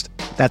podcast.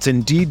 That's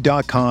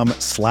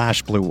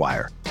Indeed.com/Blue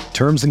Wire.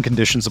 Terms and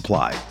conditions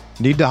apply.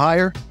 Need to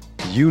hire?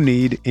 You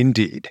need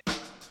Indeed.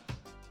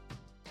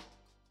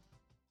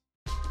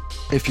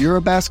 If you're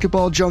a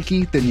basketball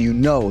junkie, then you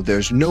know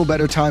there's no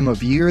better time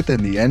of year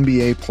than the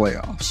NBA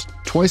playoffs.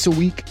 Twice a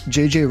week,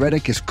 JJ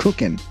Redick is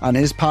cooking on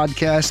his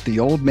podcast, The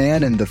Old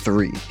Man and the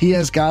Three. He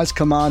has guys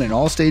come on in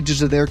all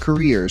stages of their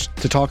careers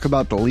to talk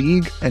about the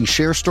league and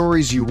share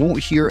stories you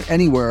won't hear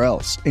anywhere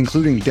else,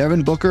 including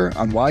Devin Booker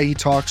on why he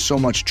talks so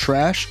much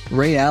trash,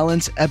 Ray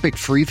Allen's epic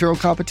free throw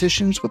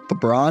competitions with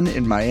LeBron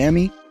in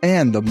Miami,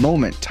 and the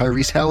moment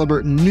Tyrese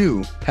Halliburton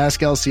knew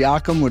Pascal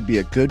Siakam would be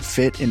a good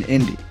fit in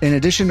Indy. In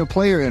addition to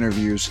player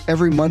interviews,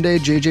 every Monday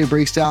JJ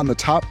breaks down the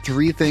top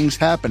 3 things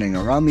happening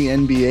around the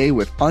NBA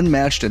with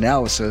unmatched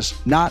analysis,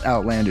 not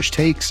outlandish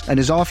takes, and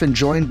is often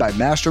joined by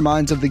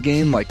masterminds of the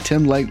game like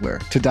Tim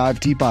Legler to dive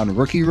deep on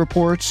rookie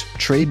reports,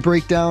 trade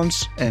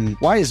breakdowns, and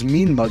why is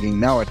mean mugging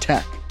now a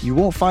tech. You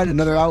won't find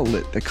another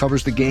outlet that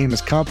covers the game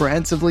as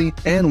comprehensively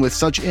and with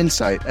such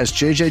insight as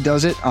JJ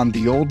does it on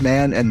The Old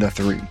Man and the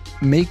Three.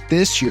 Make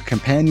this your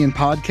companion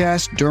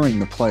podcast during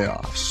the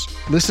playoffs.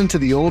 Listen to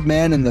The Old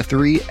Man and the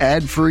Three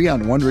ad-free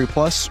on Wondery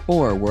Plus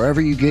or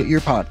wherever you get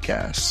your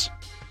podcasts.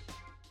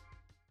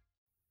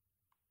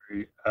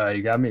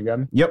 You got me?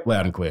 Yep,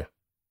 loud and clear.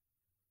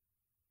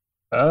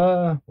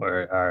 All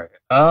right.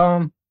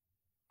 I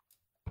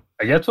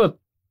guess what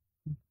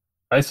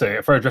I say,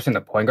 if we're addressing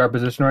the point guard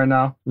position right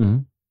now,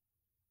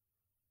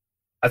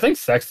 I think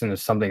Sexton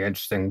is something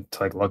interesting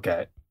to look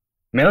at.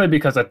 Mainly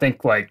because I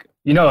think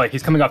like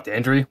he's coming off the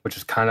injury, which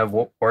is kind of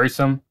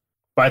worrisome.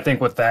 But I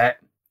think with that,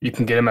 you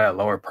can get him at a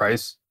lower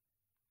price.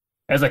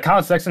 As like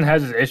Colin Sexton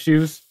has his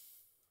issues,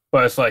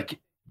 but it's like,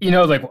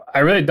 like I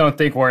really don't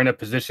think we're in a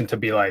position to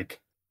be like,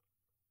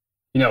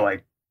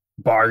 like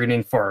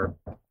bargaining for,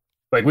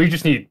 like we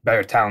just need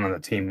better talent on the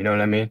team. You know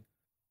what I mean?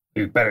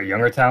 Better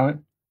younger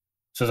talent.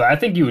 So I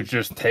think you would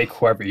just take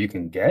whoever you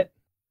can get,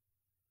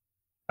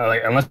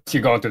 like unless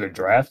you're going through the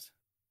draft.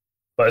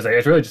 But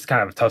it's really just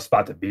kind of a tough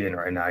spot to be in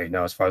right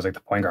now, as far as like the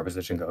point guard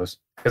position goes,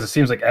 because it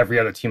seems like every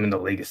other team in the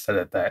league is set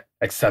at that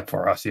except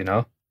for us,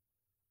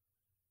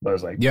 But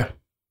it's like, yeah,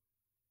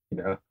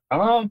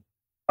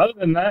 Other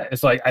than that,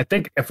 it's like I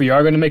think if we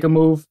are going to make a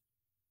move,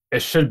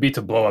 it should be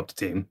to blow up the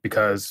team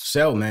because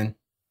sell, man.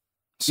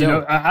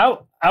 I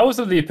was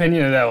of the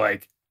opinion that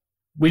like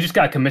we just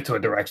got to commit to a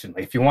direction.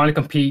 Like if you want to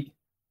compete,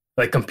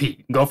 like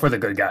compete, go for the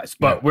good guys.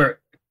 But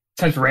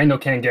since Randle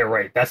can't get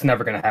right, that's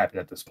never going to happen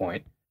at this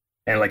point.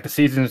 And like the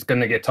season is going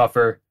to get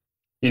tougher.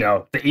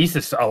 The East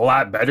is a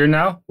lot better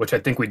now, which I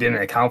think we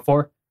didn't account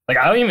for. Like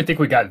I don't even think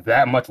we got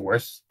that much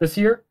worse this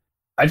year.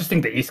 I just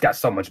think the East got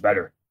so much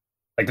better.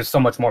 Like there's so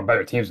much more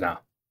better teams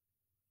now.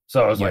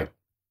 So I was like,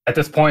 at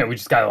this point, we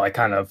just got to like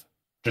kind of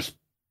just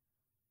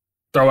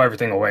throw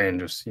everything away and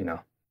just,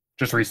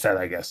 just reset,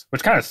 I guess,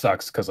 which kind of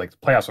sucks because like the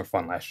playoffs were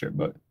fun last year,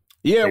 but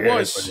yeah, it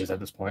was what it is at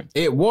this point.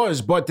 It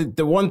was, but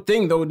the one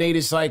thing though, Nate,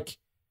 is like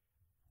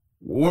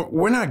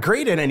we're not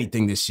great at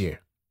anything this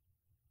year.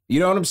 You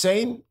know what I'm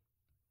saying?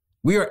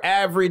 We are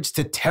average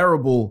to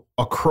terrible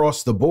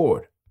across the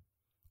board.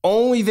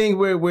 Only thing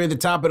we're the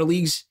top of the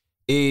leagues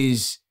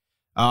is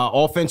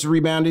offensive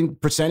rebounding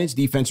percentage,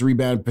 defensive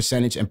rebound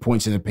percentage, and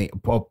points in the paint.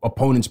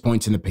 Opponents'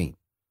 points in the paint.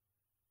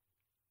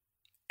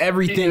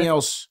 Everything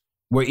else,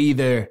 we're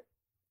either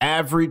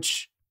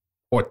average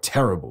or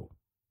terrible.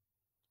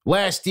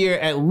 Last year,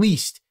 at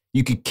least,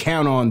 you could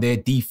count on their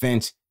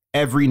defense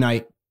every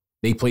night.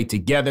 They played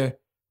together.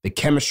 The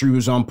chemistry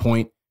was on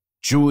point.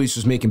 Julius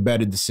was making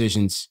better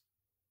decisions.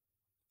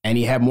 And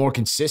he had more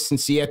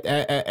consistency at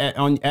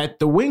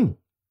the wing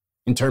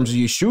in terms of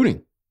your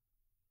shooting.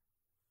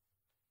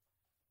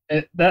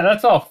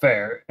 That's all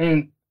fair.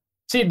 And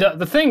see,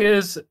 the thing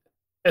is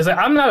like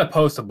I'm not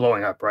opposed to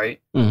blowing up,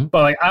 right? Mm-hmm.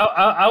 But like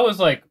I was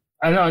like,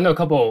 I know a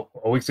couple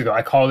of weeks ago,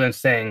 I called in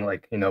saying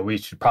like, we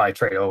should probably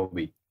trade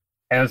Obi.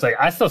 And it's like,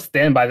 I still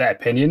stand by that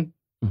opinion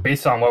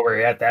based on what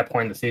we're at that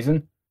point in the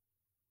season.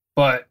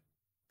 But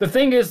the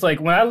thing is, like,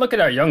 when I look at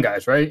our young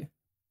guys, right?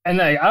 And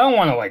like, I don't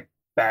want to like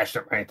bash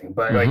them or anything,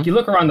 but like you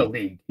look around the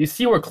league, you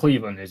see where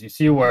Cleveland is, you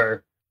see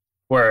where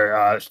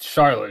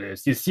Charlotte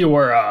is, you see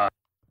where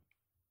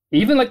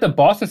even like the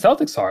Boston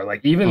Celtics are.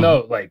 Like, even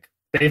though like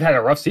they've had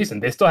a rough season,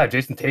 they still have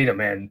Jason Tatum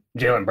and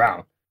Jaylen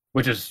Brown,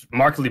 which is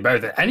markedly better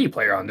than any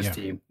player on this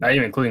team, not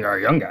even including our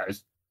young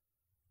guys.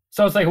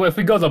 So it's like, well, if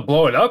we go the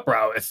blow it up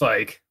route, it's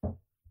like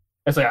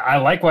I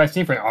like what I've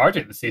seen from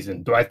RJ this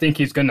season. Do I think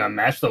he's gonna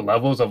match the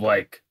levels of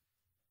like,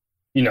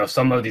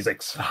 some of these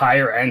like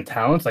higher end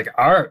talents? Like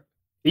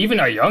even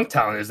our young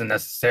talent isn't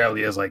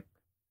necessarily as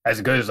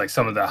good as like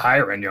some of the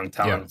higher end young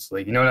talents. Yeah.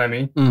 Like, you know what I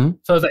mean? Mm-hmm.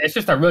 So it's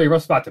just a really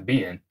rough spot to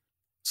be in.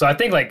 So I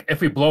think like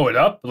if we blow it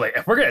up, like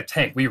if we're gonna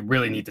tank, we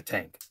really need to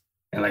tank,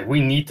 and like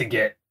we need to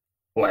get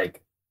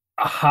like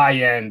a high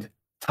end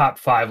top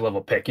 5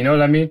 level pick. You know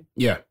what I mean?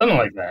 Yeah, something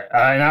like that.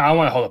 And I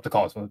want to hold up the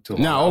calls too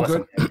long. No, all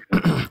good,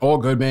 all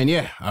good, man.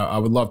 Yeah, I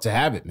would love to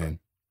have it, man.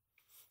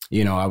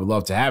 I would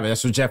love to have it.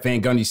 That's what Jeff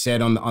Van Gundy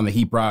said on the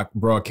Heat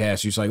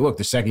broadcast. He was like, "Look,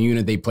 the second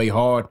unit, they play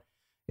hard,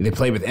 they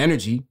play with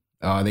energy.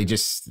 They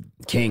just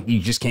can't. You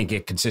just can't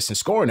get consistent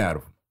scoring out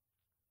of them,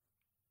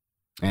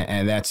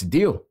 and that's the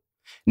deal."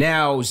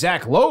 Now,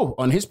 Zach Lowe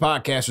on his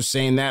podcast was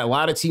saying that a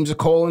lot of teams are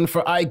calling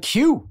for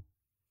IQ.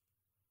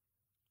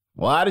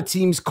 A lot of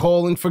teams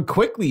calling for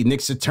quickly.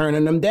 Knicks are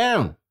turning them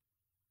down.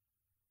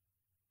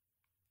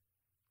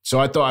 So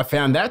I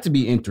found that to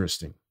be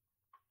interesting.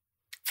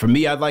 For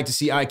me, I'd like to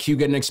see IQ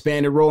get an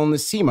expanded role in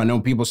this team. I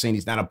know people saying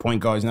he's not a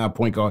point guard.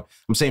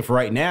 I'm saying for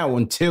right now,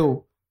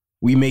 until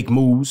we make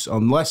moves,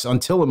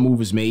 until a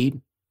move is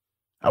made,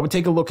 I would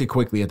take a look at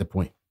quickly at the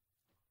point.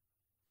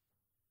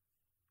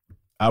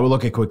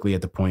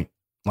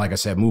 Like I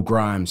said, move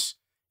Grimes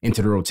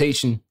into the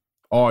rotation.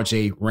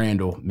 RJ,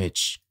 Randle,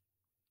 Mitch.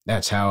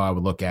 That's how I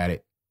would look at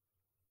it.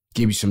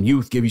 Give you some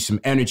youth, give you some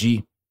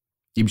energy,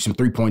 give you some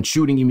three-point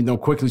shooting, even though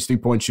Quickly's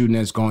three-point shooting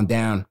has gone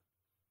down.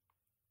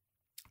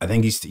 I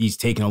think he's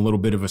taken a little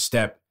bit of a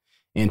step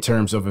in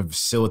terms of a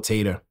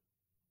facilitator.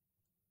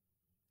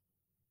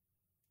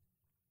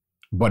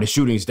 But his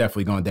shooting has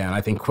definitely gone down.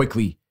 I think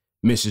Quickly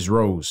misses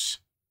Rose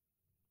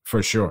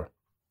for sure.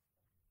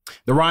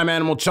 The Rhyme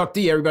Animal Chuck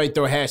D, everybody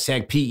throw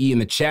hashtag PE in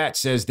the chat,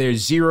 says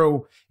there's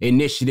zero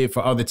initiative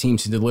for other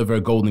teams to deliver a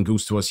golden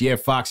goose to us. Yeah,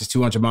 Fox is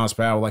 200 miles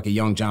per hour like a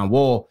young John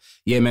Wall.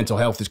 Yeah, mental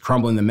health is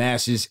crumbling the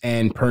masses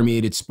and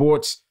permeated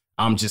sports.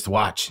 I'm just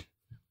watching.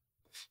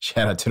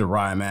 Shout out to the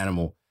Rhyme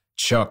Animal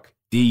Chuck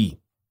D.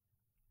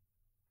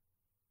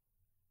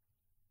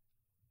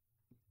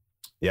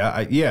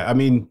 I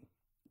mean,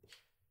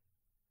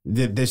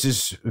 This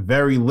is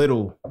very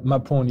little. My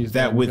point is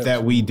that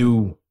we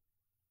do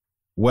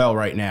well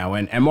right now.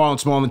 And Marlon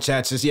Small in the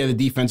chat says, yeah, the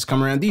defense is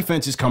coming around.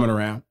 Defense is coming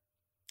around.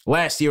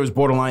 Last year was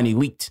borderline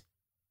elite.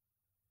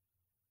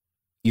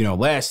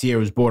 Last year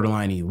was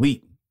borderline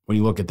elite when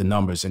you look at the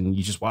numbers and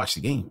you just watch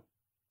the game.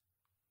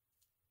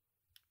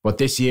 But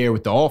this year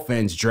with the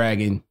offense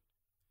dragging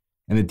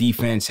and the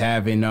defense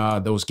having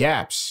those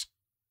gaps,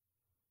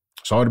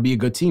 it's hard to be a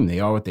good team. They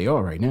are what they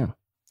are right now.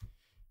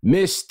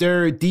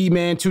 Mr.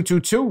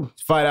 D-Man222,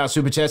 $5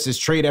 Super Chat says,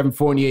 trade Evan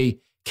Fournier,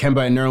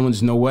 Kemba, and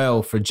Nerlens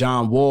Noel for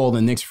John Wall.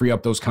 The Knicks free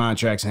up those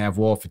contracts and have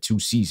Wall for 2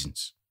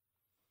 seasons.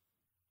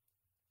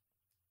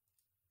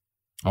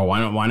 Oh,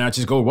 why not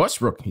just go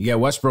Westbrook? You get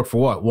Westbrook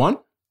for what, 1?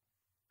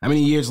 How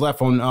many years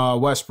left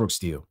on Westbrook's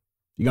deal?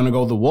 You're going to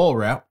go the Wall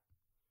route.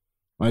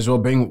 Might as well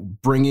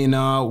bring in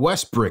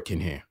Westbrook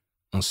in here.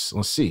 Let's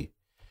see.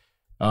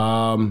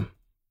 I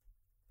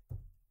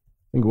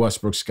think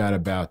Westbrook's got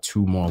about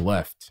 2 more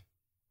left.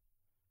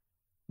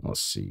 Let's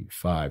see,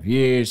 5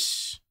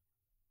 years.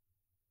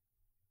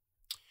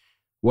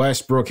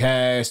 Westbrook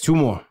has 2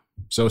 more.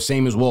 So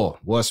same as Wall.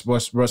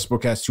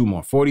 Westbrook has 2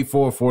 more.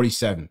 44,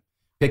 47.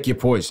 Pick your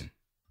poison.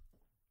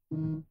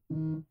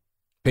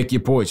 Pick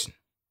your poison.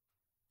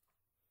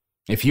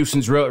 If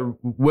Houston's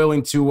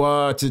willing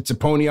to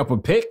pony up a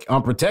pick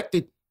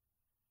unprotected,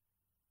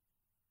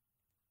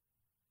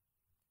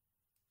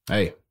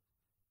 hey,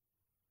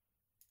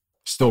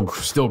 still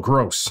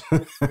gross.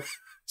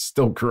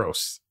 Still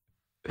gross.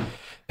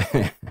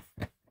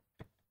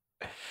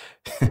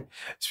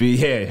 So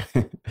yeah,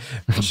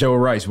 Joe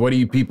Rice, what do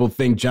you people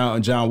think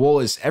John Wall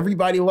is?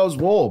 Everybody loves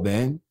Wall,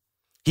 man.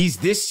 He's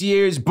this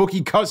year's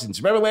Boogie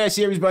Cousins. Remember last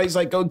year, everybody's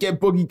like, go get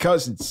Boogie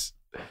Cousins.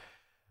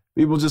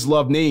 People just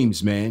love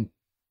names, man.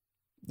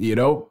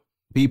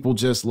 People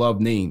just love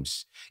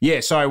names.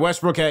 Yeah, sorry,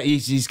 Westbrook,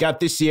 he's got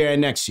this year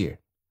and next year.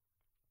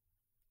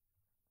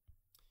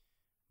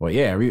 Well,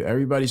 yeah,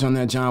 everybody's on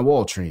that John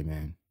Wall train,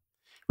 man.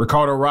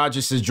 Ricardo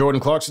Rogers says Jordan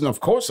Clarkson.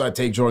 Of course I'd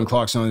take Jordan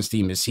Clarkson on this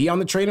team. Is he on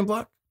the trading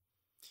block?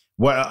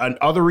 Well,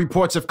 other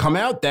reports have come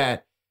out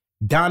that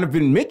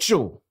Donovan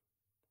Mitchell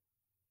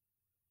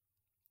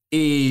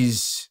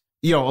is,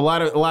 a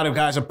lot of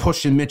guys are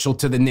pushing Mitchell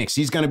to the Knicks.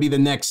 He's going to be the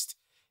next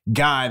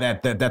guy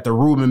that the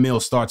rumor mill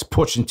starts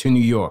pushing to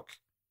New York.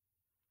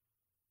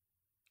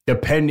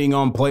 Depending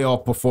on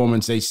playoff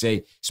performance, they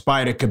say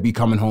Spider could be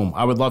coming home.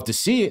 I would love to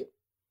see it.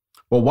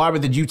 Well, why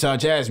would the Utah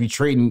Jazz be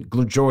trading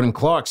Jordan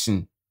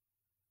Clarkson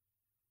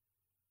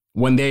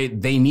when they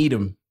need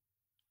him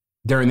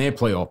during their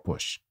playoff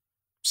push?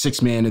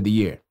 6th man of the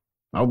year.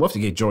 I would love to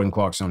get Jordan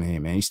Clarkson on here,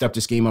 man. He stepped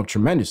this game up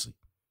tremendously.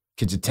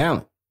 Kid's a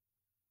talent.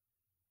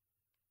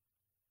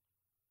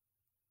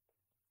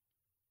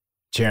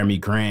 Jeremy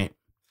Grant.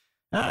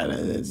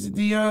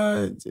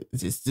 The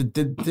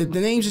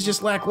names are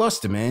just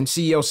lackluster, man.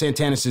 CEO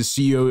Santana says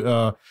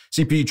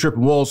CPU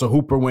tripping Wall's a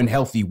hooper when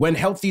healthy. When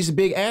healthy is a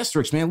big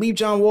asterisk, man. Leave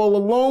John Wall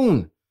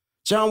alone.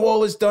 John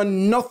Wall has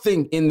done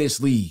nothing in this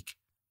league.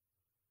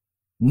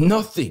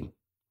 Nothing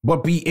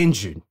but be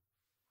injured.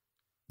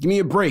 Give me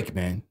a break,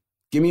 man.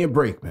 Give me a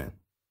break, man.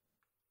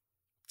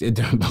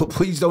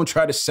 Please don't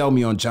try to sell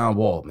me on John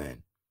Wall,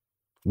 man.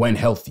 When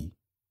healthy.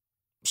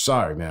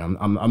 Sorry, man.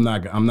 I'm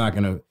not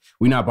gonna.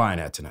 We're not buying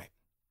that tonight.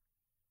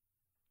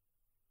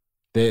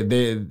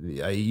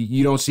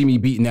 You don't see me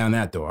beating down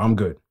that door. I'm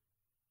good.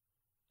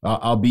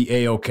 I'll be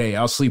A-okay.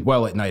 I'll sleep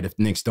well at night if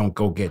the Knicks don't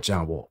go get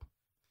John Wall.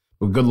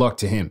 But good luck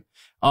to him.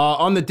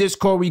 On the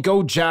Discord we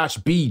go. Josh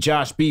B.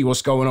 Josh B,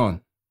 what's going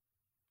on?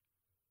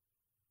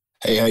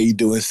 Hey, how you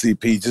doing,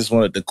 CP? Just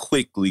wanted to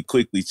quickly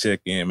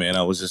check in, man.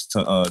 I was just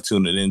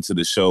tuning into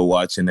the show,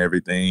 watching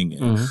everything,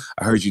 and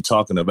I heard you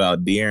talking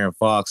about De'Aaron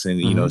Fox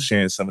and,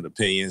 sharing some of the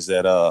opinions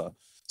that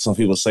some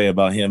people say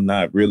about him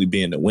not really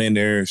being the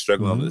winner,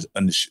 struggling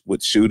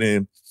with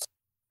shooting.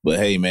 But,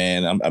 hey,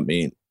 man,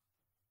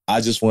 I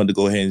just wanted to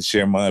go ahead and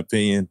share my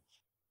opinion.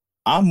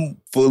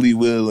 I'm fully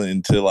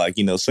willing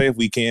to, say if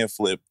we can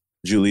flip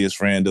Julius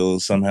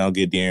Randle, somehow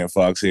get De'Aaron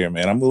Fox here,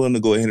 man. I'm willing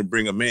to go ahead and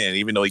bring him in,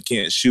 even though he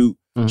can't shoot.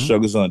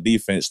 Struggles on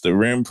defense, the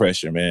rim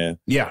pressure, man.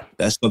 Yeah.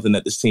 That's something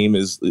that this team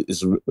is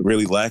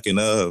really lacking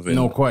of. And,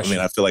 no question.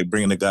 I feel like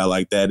bringing a guy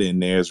like that in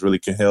there really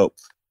can help,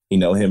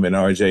 him and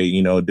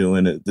RJ,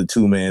 doing the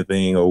 2-man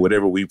thing or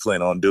whatever we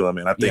plan on doing,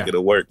 man. I think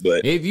it'll work.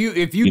 But if you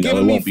give me Fox,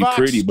 it won't be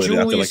pretty, but I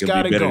feel like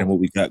it'll be better than what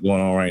we got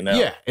going on right now.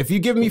 Yeah. If you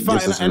give me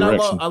Fox, and I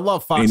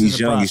love Fox. And he's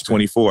young, he's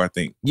 24, I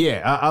think.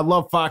 Yeah, I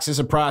love Fox as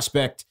a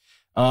prospect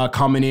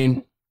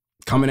coming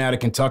out of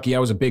Kentucky. I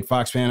was a big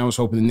Fox fan. I was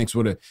hoping the Knicks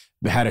would have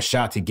had a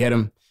shot to get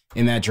him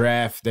in that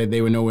draft. That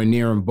they were nowhere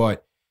near him.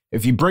 But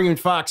if you bring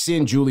Fox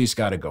in, Julius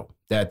got to go.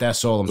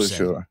 That's all I'm saying. For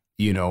sure.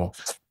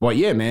 But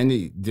yeah, man,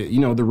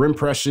 the rim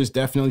pressure is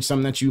definitely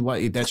something that you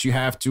like, that you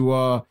have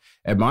to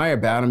admire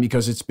about him,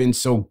 because it's been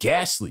so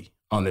ghastly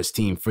on this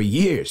team for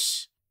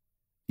years.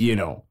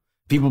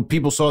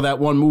 People saw that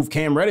one move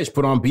Cam Reddish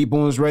put on people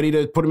and was ready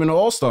to put him in an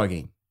All-Star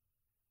game.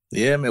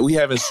 Yeah, man, we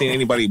haven't seen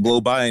anybody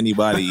blow by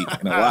anybody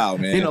in a while,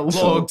 man. In a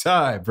long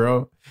time,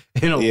 bro.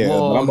 In a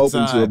long time. I'm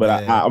open to it, but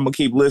man. I'm gonna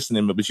keep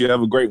listening. But you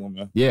have a great one,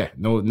 man. Yeah,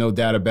 no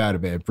doubt about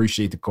it, man.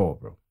 Appreciate the call,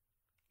 bro.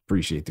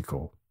 Appreciate the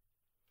call.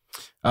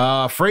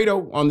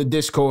 Fredo on the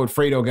Discord.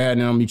 Fredo, go ahead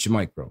and unmute your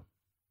mic, bro.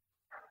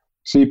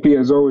 CP,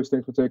 as always,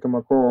 thanks for taking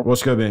my call.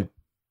 What's good, man?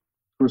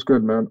 What's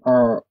good, man?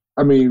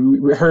 I mean,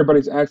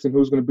 everybody's asking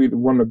who's going to be the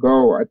one to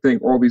go. I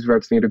think all these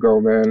vets need to go,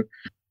 man.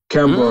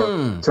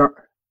 Kemba,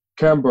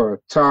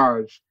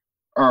 Taj,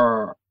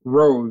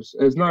 Rose.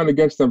 It's not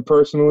against them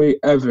personally.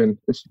 Evan,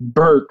 it's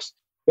Burks.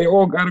 They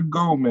all got to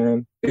go,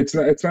 man. It's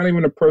not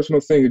even a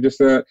personal thing. It's just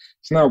that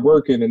it's not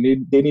working, and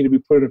they need to be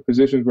put in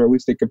positions where at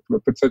least they could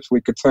potentially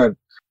contend.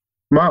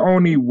 My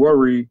only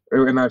worry,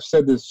 and I've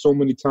said this so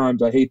many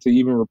times, I hate to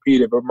even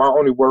repeat it, but my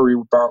only worry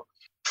about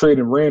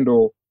trading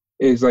Randle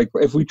is, like,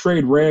 if we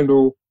trade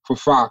Randle for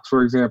Fox,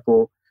 for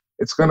example,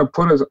 it's going to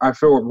put us, I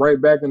feel,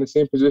 right back in the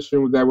same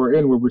position that we're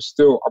in, where we're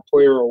still a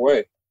player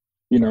away,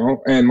 you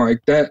know? And, like,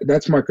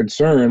 that's my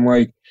concern.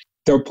 Like,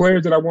 the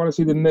players that I want to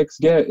see the Knicks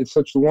get, it's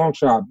such a long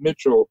shot.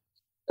 Mitchell,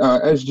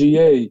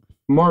 SGA,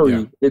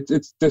 Murray. Yeah.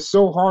 They're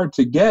so hard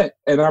to get,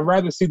 and I'd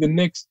rather see the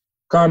Knicks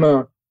kind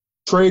of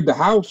trade the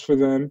house for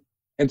them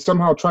and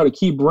somehow try to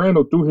keep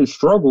Randle through his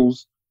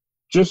struggles,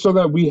 just so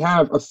that we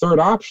have a third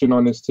option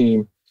on this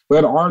team.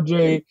 Let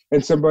RJ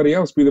and somebody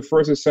else be the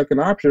first and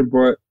second option.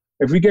 But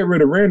if we get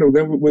rid of Randle,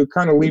 then we're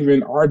kind of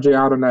leaving RJ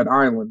out on that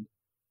island,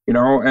 you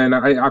know. And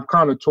I'm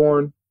kind of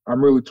torn.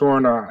 I'm really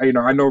torn. I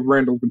know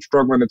Randle's been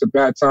struggling. It's a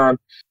bad time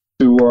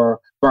to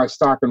buy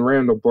stock in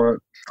Randle, but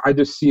I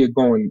just see it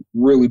going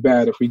really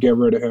bad if we get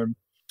rid of him,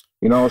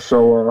 you know.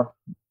 So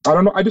I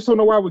don't know. I just don't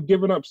know why we're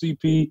giving up,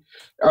 CP,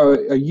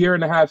 a year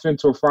and a half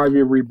into a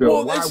 5-year rebuild.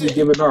 Well, why are we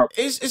giving up?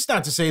 It's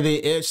not to say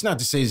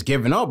it's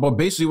giving up, but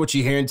basically what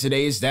you're hearing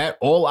today is that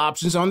all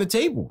options on the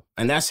table,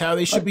 and that's how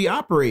they should be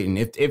operating.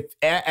 If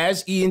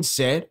as Ian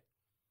said,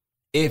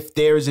 if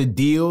there's a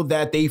deal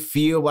that they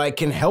feel like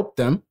can help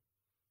them,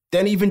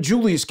 then even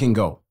Julius can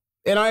go,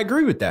 and I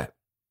agree with that.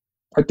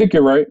 I think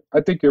you're right.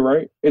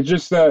 It's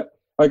just that,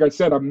 like I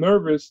said, I'm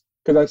nervous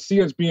because I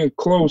see us being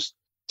close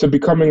to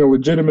becoming a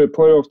legitimate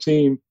playoff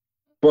team,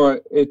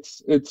 but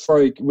it's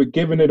like we're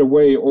giving it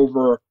away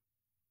over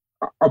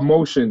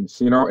emotions,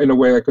 you know, in a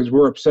way, like, because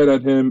we're upset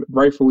at him,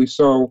 rightfully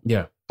so.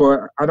 Yeah.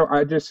 But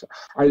I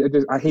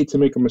hate to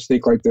make a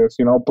mistake like this,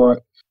 you know.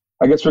 But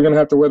I guess we're gonna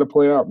have to let it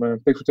play out,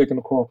 man. Thanks for taking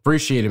the call.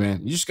 Appreciate it,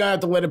 man. You just gotta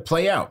have to let it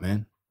play out,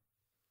 man.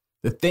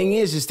 The thing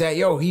is that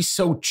he's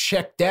so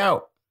checked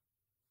out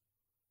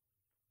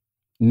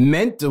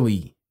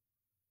mentally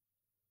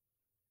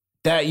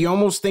that you're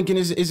almost thinking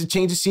is a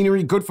change of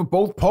scenery good for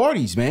both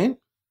parties, man.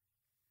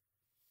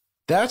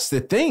 That's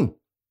the thing.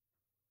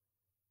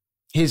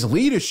 His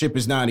leadership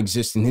is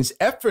non-existent. His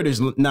effort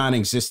is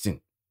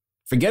non-existent.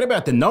 Forget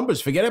about the numbers.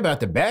 Forget about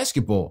the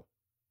basketball.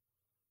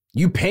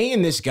 You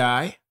paying this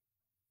guy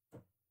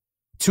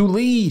to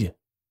lead.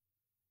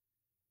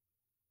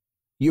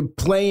 You're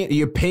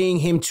paying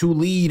him to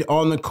lead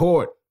on the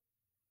court.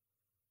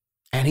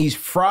 And he's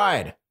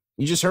fried.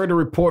 You just heard a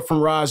report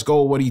from Roz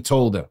Gold, what he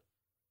told her.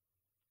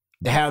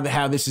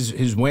 How this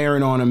is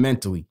wearing on him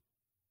mentally.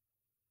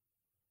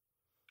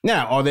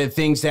 Now, are there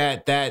things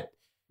that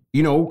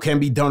can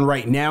be done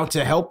right now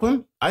to help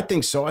him? I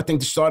think so. I think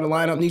the starting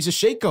lineup needs a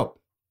shakeup.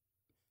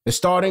 The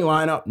starting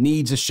lineup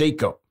needs a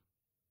shakeup.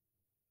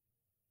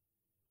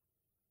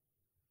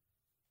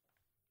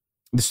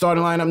 The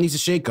starting lineup needs a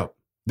shakeup.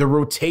 The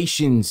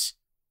rotations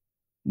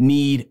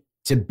need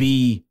to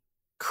be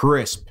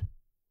crisp.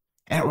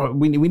 And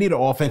we need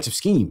an offensive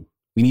scheme.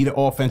 We need an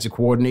offensive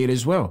coordinator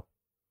as well.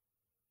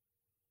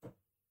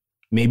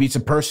 Maybe it's a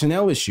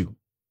personnel issue.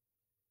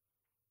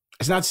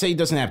 It's not to say he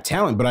doesn't have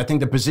talent, but I think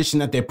the position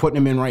that they're putting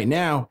him in right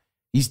now,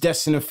 he's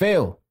destined to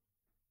fail.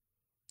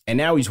 And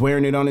now he's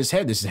wearing it on his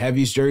head. This is the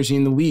heaviest jersey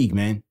in the league,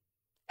 man.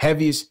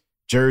 Heaviest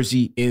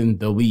jersey in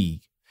the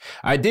league.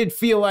 I did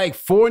feel like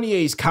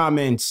Fournier's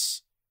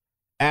comments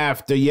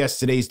after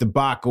yesterday's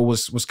debacle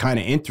was kind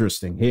of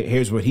interesting.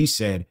 Here's what he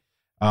said.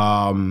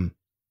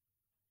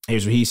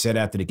 Here's what he said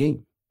after the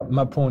game.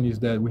 My point is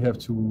that we have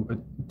to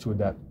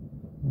adapt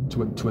to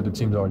what the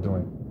teams are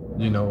doing.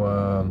 You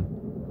know,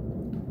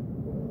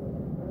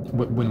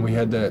 when we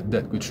had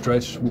that good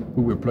stretch,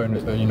 we were playing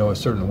a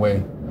certain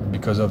way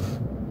because of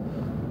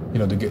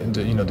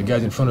the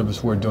guys in front of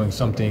us were doing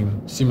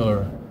something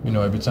similar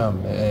every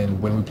time.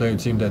 And when we play a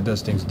team that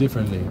does things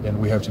differently, then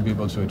we have to be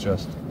able to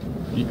adjust.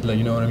 You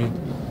know what I mean?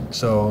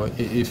 So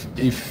if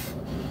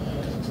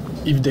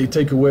they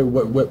take away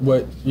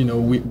what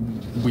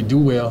we do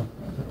well,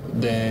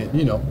 then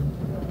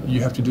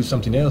you have to do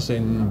something else,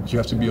 and you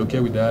have to be okay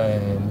with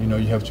that, and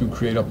you have to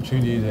create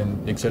opportunities,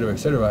 and et cetera,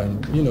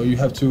 and you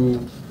have to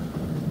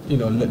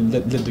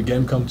let the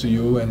game come to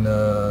you, and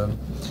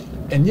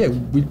And yeah,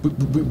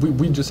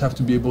 we just have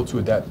to be able to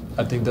adapt.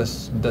 I think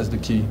that's the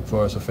key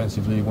for us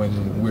offensively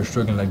when we're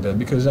struggling like that.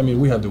 Because I mean,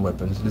 we have the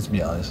weapons. Let's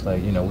be honest.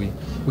 Like, you know,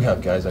 we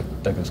have guys that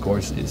can score.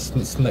 It's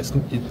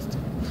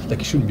like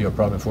it shouldn't be a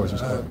problem for us to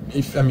score.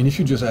 If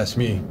you just ask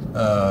me,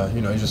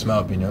 you know, it's just my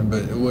opinion.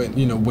 But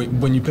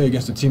when you play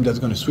against a team that's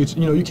going to switch,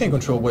 you know, you can't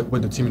control what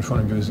the team in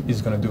front of you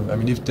is going to do. I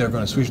mean, if they're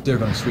going to switch, they're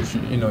going to switch.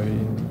 You know,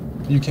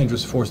 you can't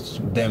just force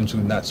them to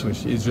not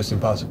switch. It's just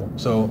impossible.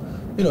 So,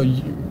 you know,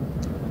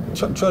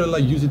 try to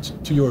like use it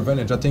to your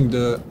advantage. I think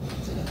the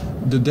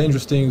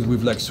dangerous things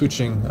with like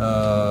switching,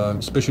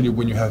 especially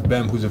when you have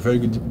Bam, who's a very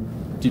good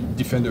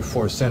defender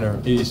for a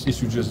center, is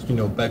to just, you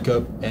know, back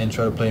up and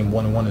try to play him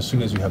one-on-one as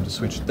soon as you have the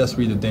switch. That's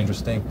really the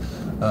dangerous thing.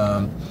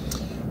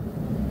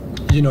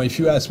 You know, if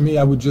you ask me,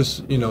 I would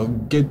just, you know,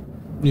 get,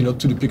 you know,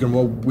 to the pick and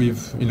roll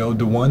with, you know,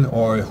 the one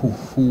or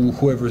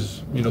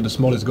whoever's, you know, the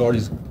smallest guard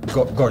is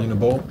guarding the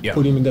ball. Yeah.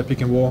 Put him in that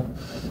pick and roll.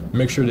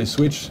 Make sure they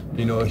switch.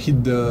 You know,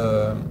 hit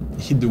the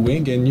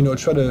wing, and, you know,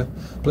 try to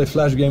play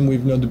flash game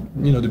with,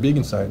 the big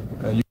inside.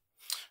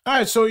 All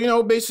right, so, you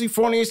know, basically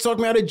Fournier's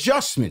talking about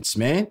adjustments,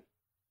 man.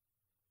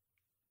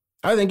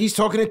 I think he's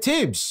talking to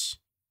Tibbs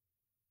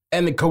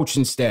and the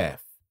coaching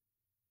staff.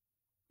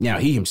 Now,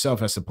 he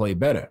himself has to play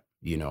better.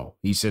 You know,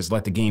 he says,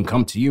 let the game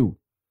come to you.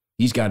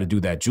 He's got to do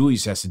that.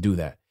 Julius has to do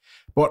that.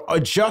 But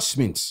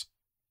adjustments,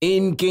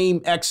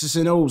 in-game X's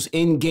and O's,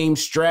 in-game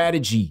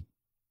strategy.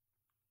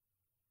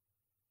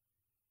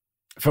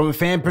 From a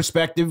fan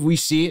perspective, we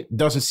see it.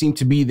 Doesn't seem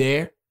to be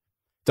there.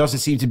 Doesn't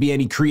seem to be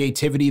any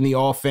creativity in the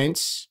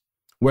offense.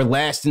 We're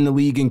last in the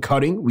league in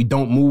cutting. We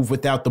don't move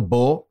without the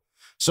ball.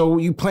 So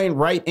you playing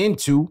right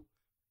into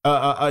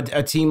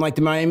a team like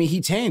the Miami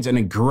Heat's hands, an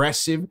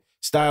aggressive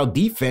style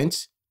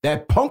defense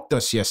that punked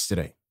us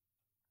yesterday.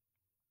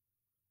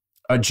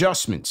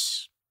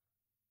 Adjustments.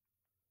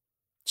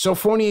 So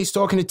Fournier's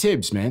talking to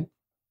Tibbs, man.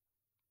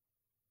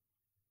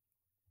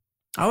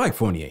 I like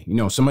Fournier. You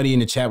know, somebody in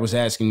the chat was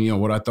asking, you know,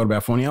 what I thought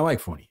about Fournier. I like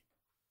Fournier.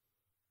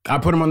 I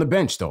put him on the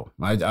bench, though.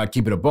 I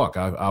keep it a buck.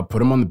 I'll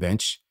put him on the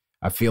bench.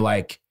 I feel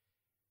like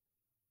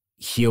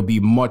he'll be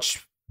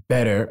much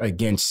better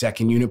against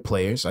second unit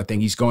players. I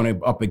think he's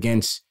going up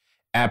against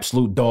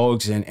absolute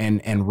dogs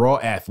and raw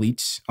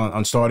athletes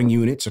on starting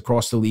units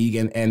across the league,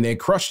 and they're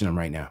crushing him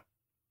right now.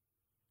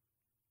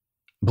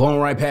 Blowing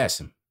right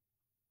past him.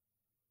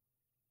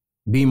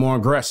 Being more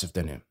aggressive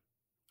than him.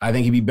 I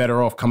think he'd be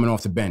better off coming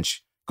off the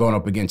bench, going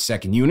up against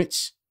second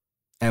units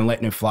and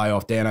letting it fly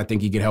off there, and I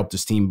think he could help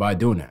this team by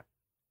doing that.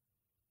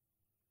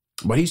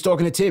 But he's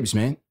talking to Tibbs,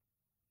 man.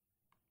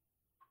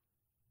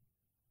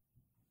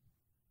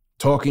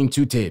 Talking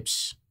to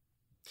Tibbs.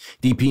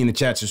 DP in the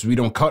chat says, we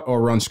don't cut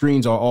or run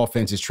screens. Our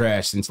offense is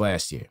trash since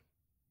last year.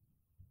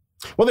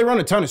 Well, they run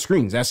a ton of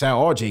screens. That's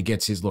how RJ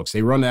gets his looks.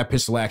 They run that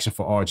pistol action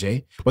for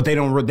RJ, but they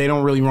don't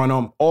really run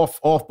off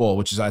ball,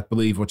 which is, I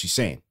believe, what you're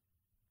saying.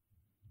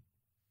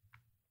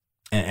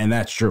 And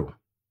that's true.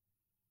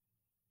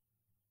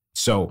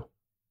 So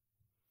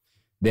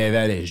there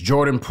that is.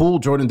 Jordan Poole.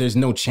 Jordan, there's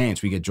no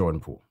chance we get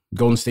Jordan Poole.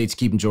 Golden State's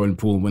keeping Jordan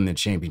Poole and win the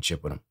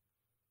championship with him.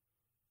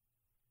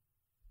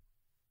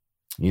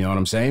 You know what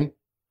I'm saying?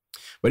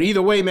 But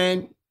either way,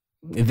 man,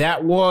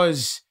 that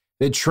was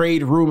the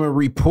trade rumor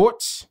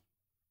reports.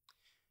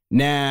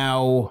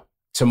 Now,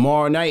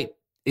 tomorrow night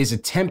is a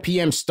 10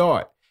 p.m.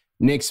 start.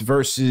 Knicks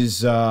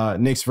versus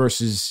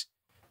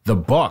the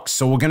Bucks.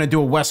 So we're going to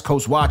do a West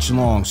Coast watch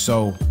along.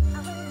 So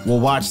we'll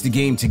watch the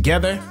game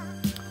together.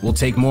 We'll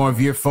take more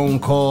of your phone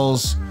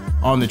calls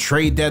on the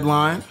trade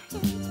deadline.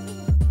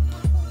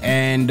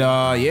 And,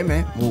 yeah,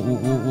 man,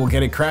 we'll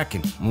get it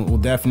cracking. We'll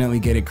definitely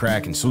get it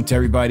cracking. Salute to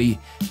everybody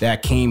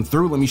that came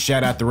through. Let me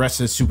shout out the rest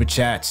of the super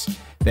chats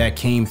that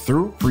came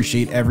through.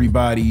 Appreciate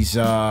everybody's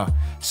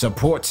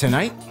support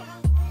tonight.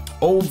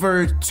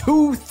 Over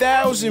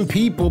 2,000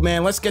 people,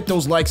 man. Let's get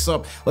those likes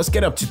up. Let's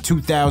get up to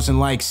 2,000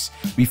 likes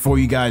before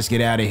you guys get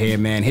out of here,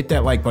 man. Hit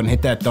that like button.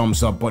 Hit that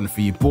thumbs up button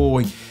for your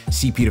boy.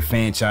 CP the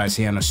Franchise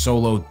here on a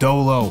solo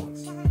dolo.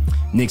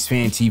 Knicks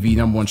Fan TV,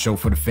 #1 show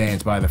for the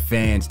fans by the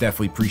fans.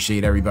 Definitely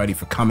appreciate everybody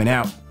for coming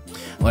out.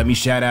 Let me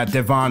shout out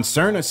Devon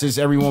Cerna. Says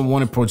everyone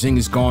wanted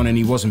Porzingis gone and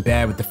he wasn't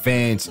bad with the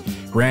fans.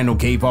 Randle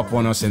gave up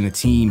on us and the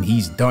team.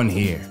 He's done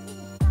here.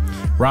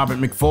 Robert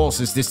McFall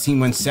says this team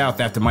went south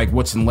after Mike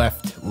Woodson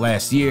left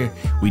last year.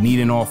 We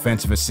need an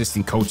offensive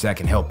assistant coach that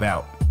can help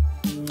out.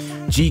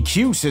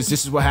 GQ says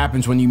this is what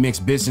happens when you mix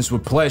business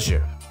with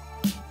pleasure.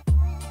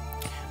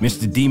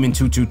 Mr. Demon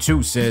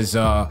 222 says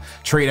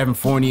trade Evan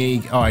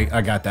Fournier. Oh,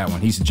 I got that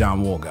one. He's a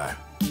John Wall guy.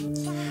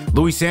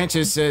 Louis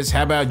Sanchez says,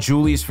 how about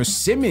Julius for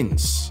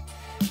Simmons?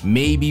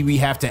 Maybe we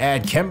have to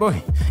add Kemba.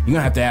 You're going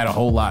to have to add a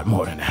whole lot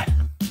more than that.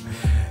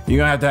 You're going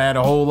to have to add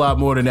a whole lot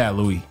more than that,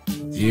 Louis.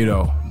 You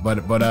know,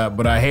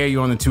 but I hear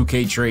you on the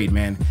 2K trade,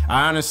 man.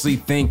 I honestly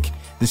think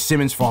the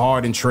Simmons for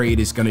Harden trade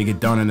is going to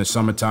get done in the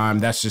summertime.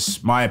 That's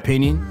just my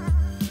opinion.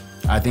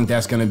 I think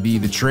that's going to be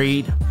the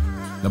trade,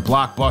 the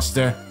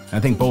blockbuster. I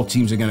think both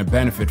teams are going to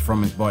benefit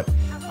from it, but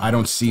I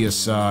don't see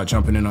us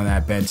jumping in on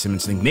that Ben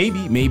Simmons thing.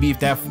 Maybe if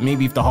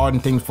the Harden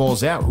thing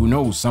falls out, who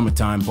knows,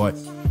 summertime. But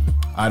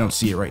I don't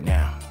see it right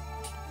now.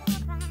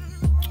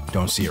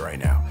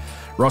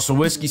 Russell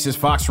Whiskey says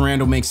Fox and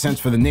Randle makes sense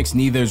for the Knicks.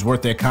 Neither is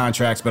worth their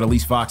contracts, but at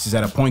least Fox is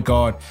at a point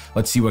guard.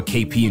 Let's see what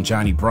KP and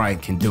Johnny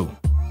Bryant can do.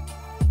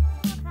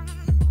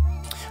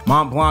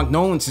 Mont Blanc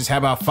Nolan says, how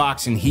about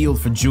Fox and Hield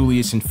for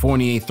Julius and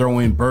Fournier, throw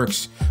in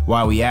Burks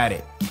while we at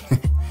it.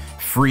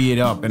 Free it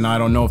up, and I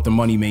don't know if the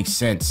money makes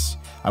sense.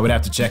 I would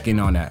have to check in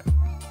on that.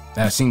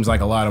 That seems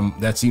like a lot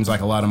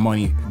of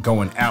money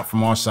going out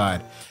from our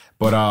side.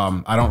 But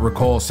I don't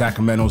recall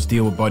Sacramento's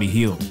deal with Buddy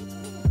Hield.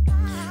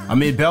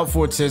 Amid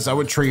Belfort says, I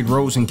would trade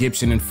Rose and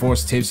Gibson and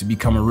force Tibbs to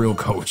become a real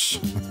coach.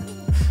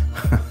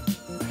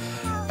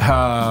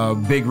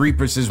 Big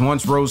Reaper says,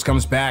 once Rose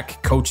comes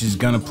back, coach is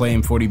gonna play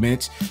him 40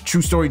 minutes.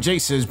 True Story Jay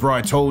says, bro,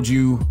 I told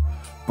you,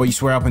 but you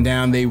swear up and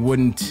down they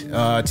wouldn't.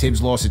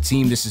 Tibbs lost a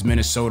team. This is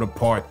Minnesota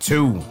part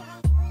 2.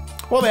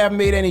 Well, they haven't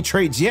made any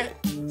trades yet,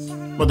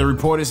 but the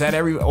reporters had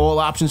all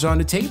options on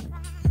the table.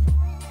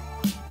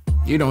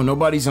 You know,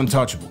 nobody's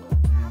untouchable,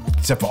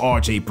 except for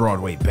RJ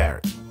Broadway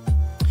Barrett.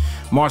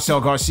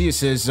 Marcel Garcia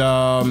says,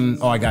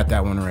 I got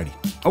that one already.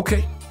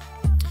 Okay.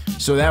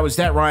 So that was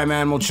that, Ryan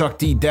Animal. Chuck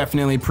D,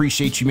 definitely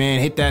appreciate you, man.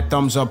 Hit that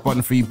thumbs up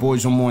button for you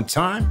boys one more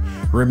time.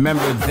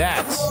 Remember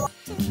that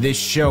this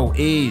show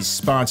is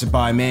sponsored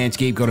by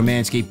Manscaped. Go to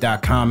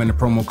manscaped.com and the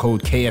promo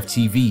code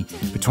KFTV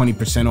for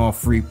 20%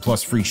 off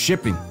free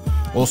shipping.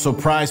 Also,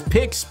 Prize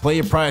Picks. Play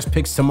your Prize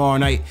Picks tomorrow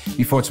night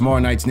before tomorrow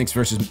night's Knicks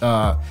versus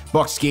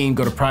Bucks game.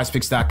 Go to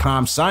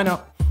prizepicks.com. Sign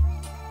up.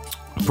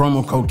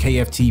 Promo code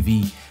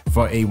KFTV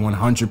for a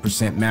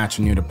 100% match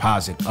on your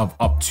deposit of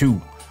up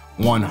to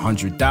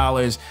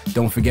 $100.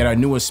 Don't forget our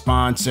newest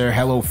sponsor,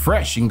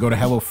 HelloFresh. You can go to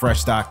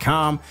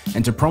HelloFresh.com,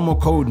 enter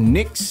promo code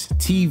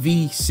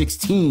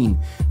NIXTV16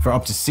 for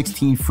up to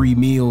 16 free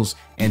meals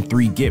and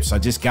 3 gifts. I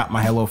just got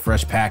my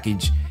HelloFresh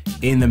package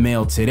in the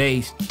mail today.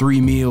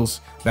 3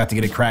 meals. About to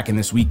get it cracking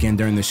this weekend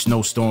during the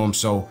snowstorm,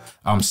 so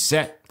I'm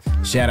set.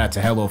 Shout out to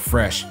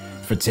HelloFresh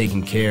for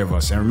taking care of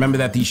us. And remember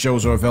that these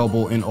shows are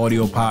available in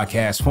audio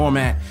podcast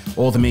format,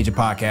 all the major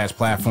podcast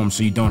platforms,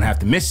 so you don't have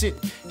to miss it.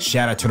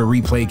 Shout out to the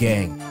Replay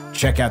Gang.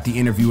 Check out the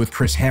interview with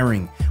Chris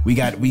Herring. We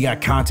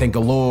got content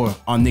galore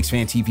on Knicks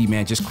Fan TV,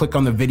 man. Just click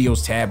on the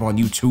videos tab on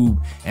YouTube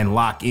and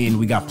lock in.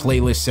 We got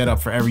playlists set up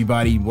for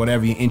everybody,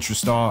 whatever your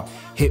interests are.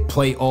 Hit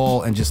play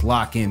all and just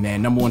lock in,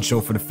 man. #1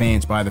 show for the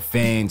fans, by the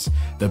fans.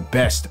 The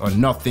best or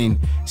nothing.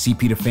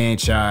 CP the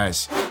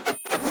franchise.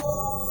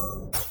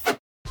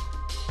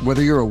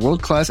 Whether you're a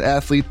world-class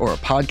athlete or a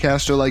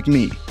podcaster like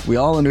me, we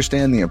all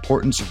understand the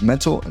importance of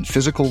mental and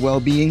physical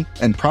well-being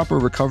and proper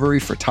recovery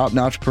for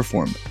top-notch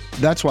performance.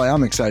 That's why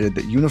I'm excited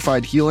that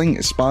Unified Healing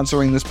is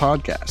sponsoring this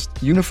podcast.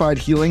 Unified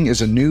Healing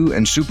is a new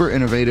and super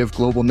innovative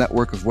global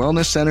network of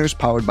wellness centers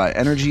powered by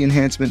Energy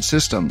Enhancement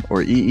System,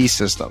 or EE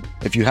System.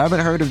 If you haven't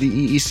heard of the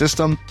EE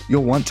System,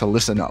 you'll want to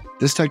listen up.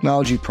 This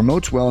technology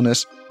promotes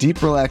wellness,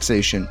 deep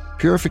relaxation,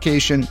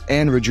 purification,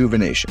 and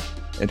rejuvenation.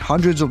 At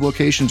hundreds of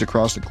locations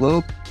across the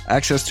globe,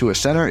 access to a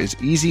center is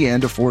easy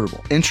and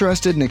affordable.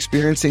 Interested in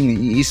experiencing the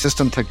EE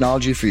System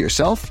technology for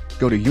yourself?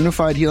 Go to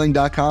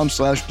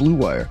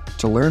unifiedhealing.com/bluewire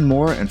to learn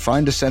more and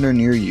find a center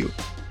near you.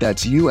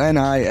 That's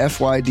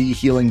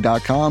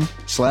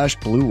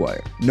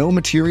unifydhealing.com/bluewire. No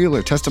material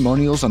or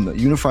testimonials on the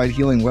Unified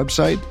Healing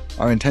website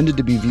are intended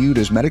to be viewed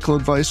as medical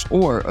advice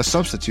or a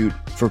substitute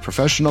for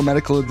professional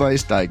medical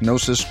advice,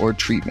 diagnosis, or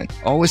treatment.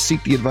 Always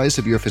seek the advice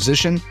of your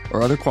physician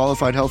or other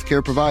qualified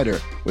healthcare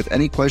provider with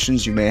any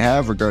questions you may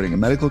have regarding a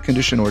medical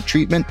condition or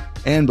treatment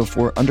and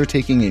before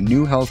undertaking a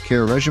new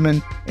healthcare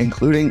regimen,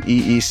 including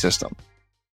EE System.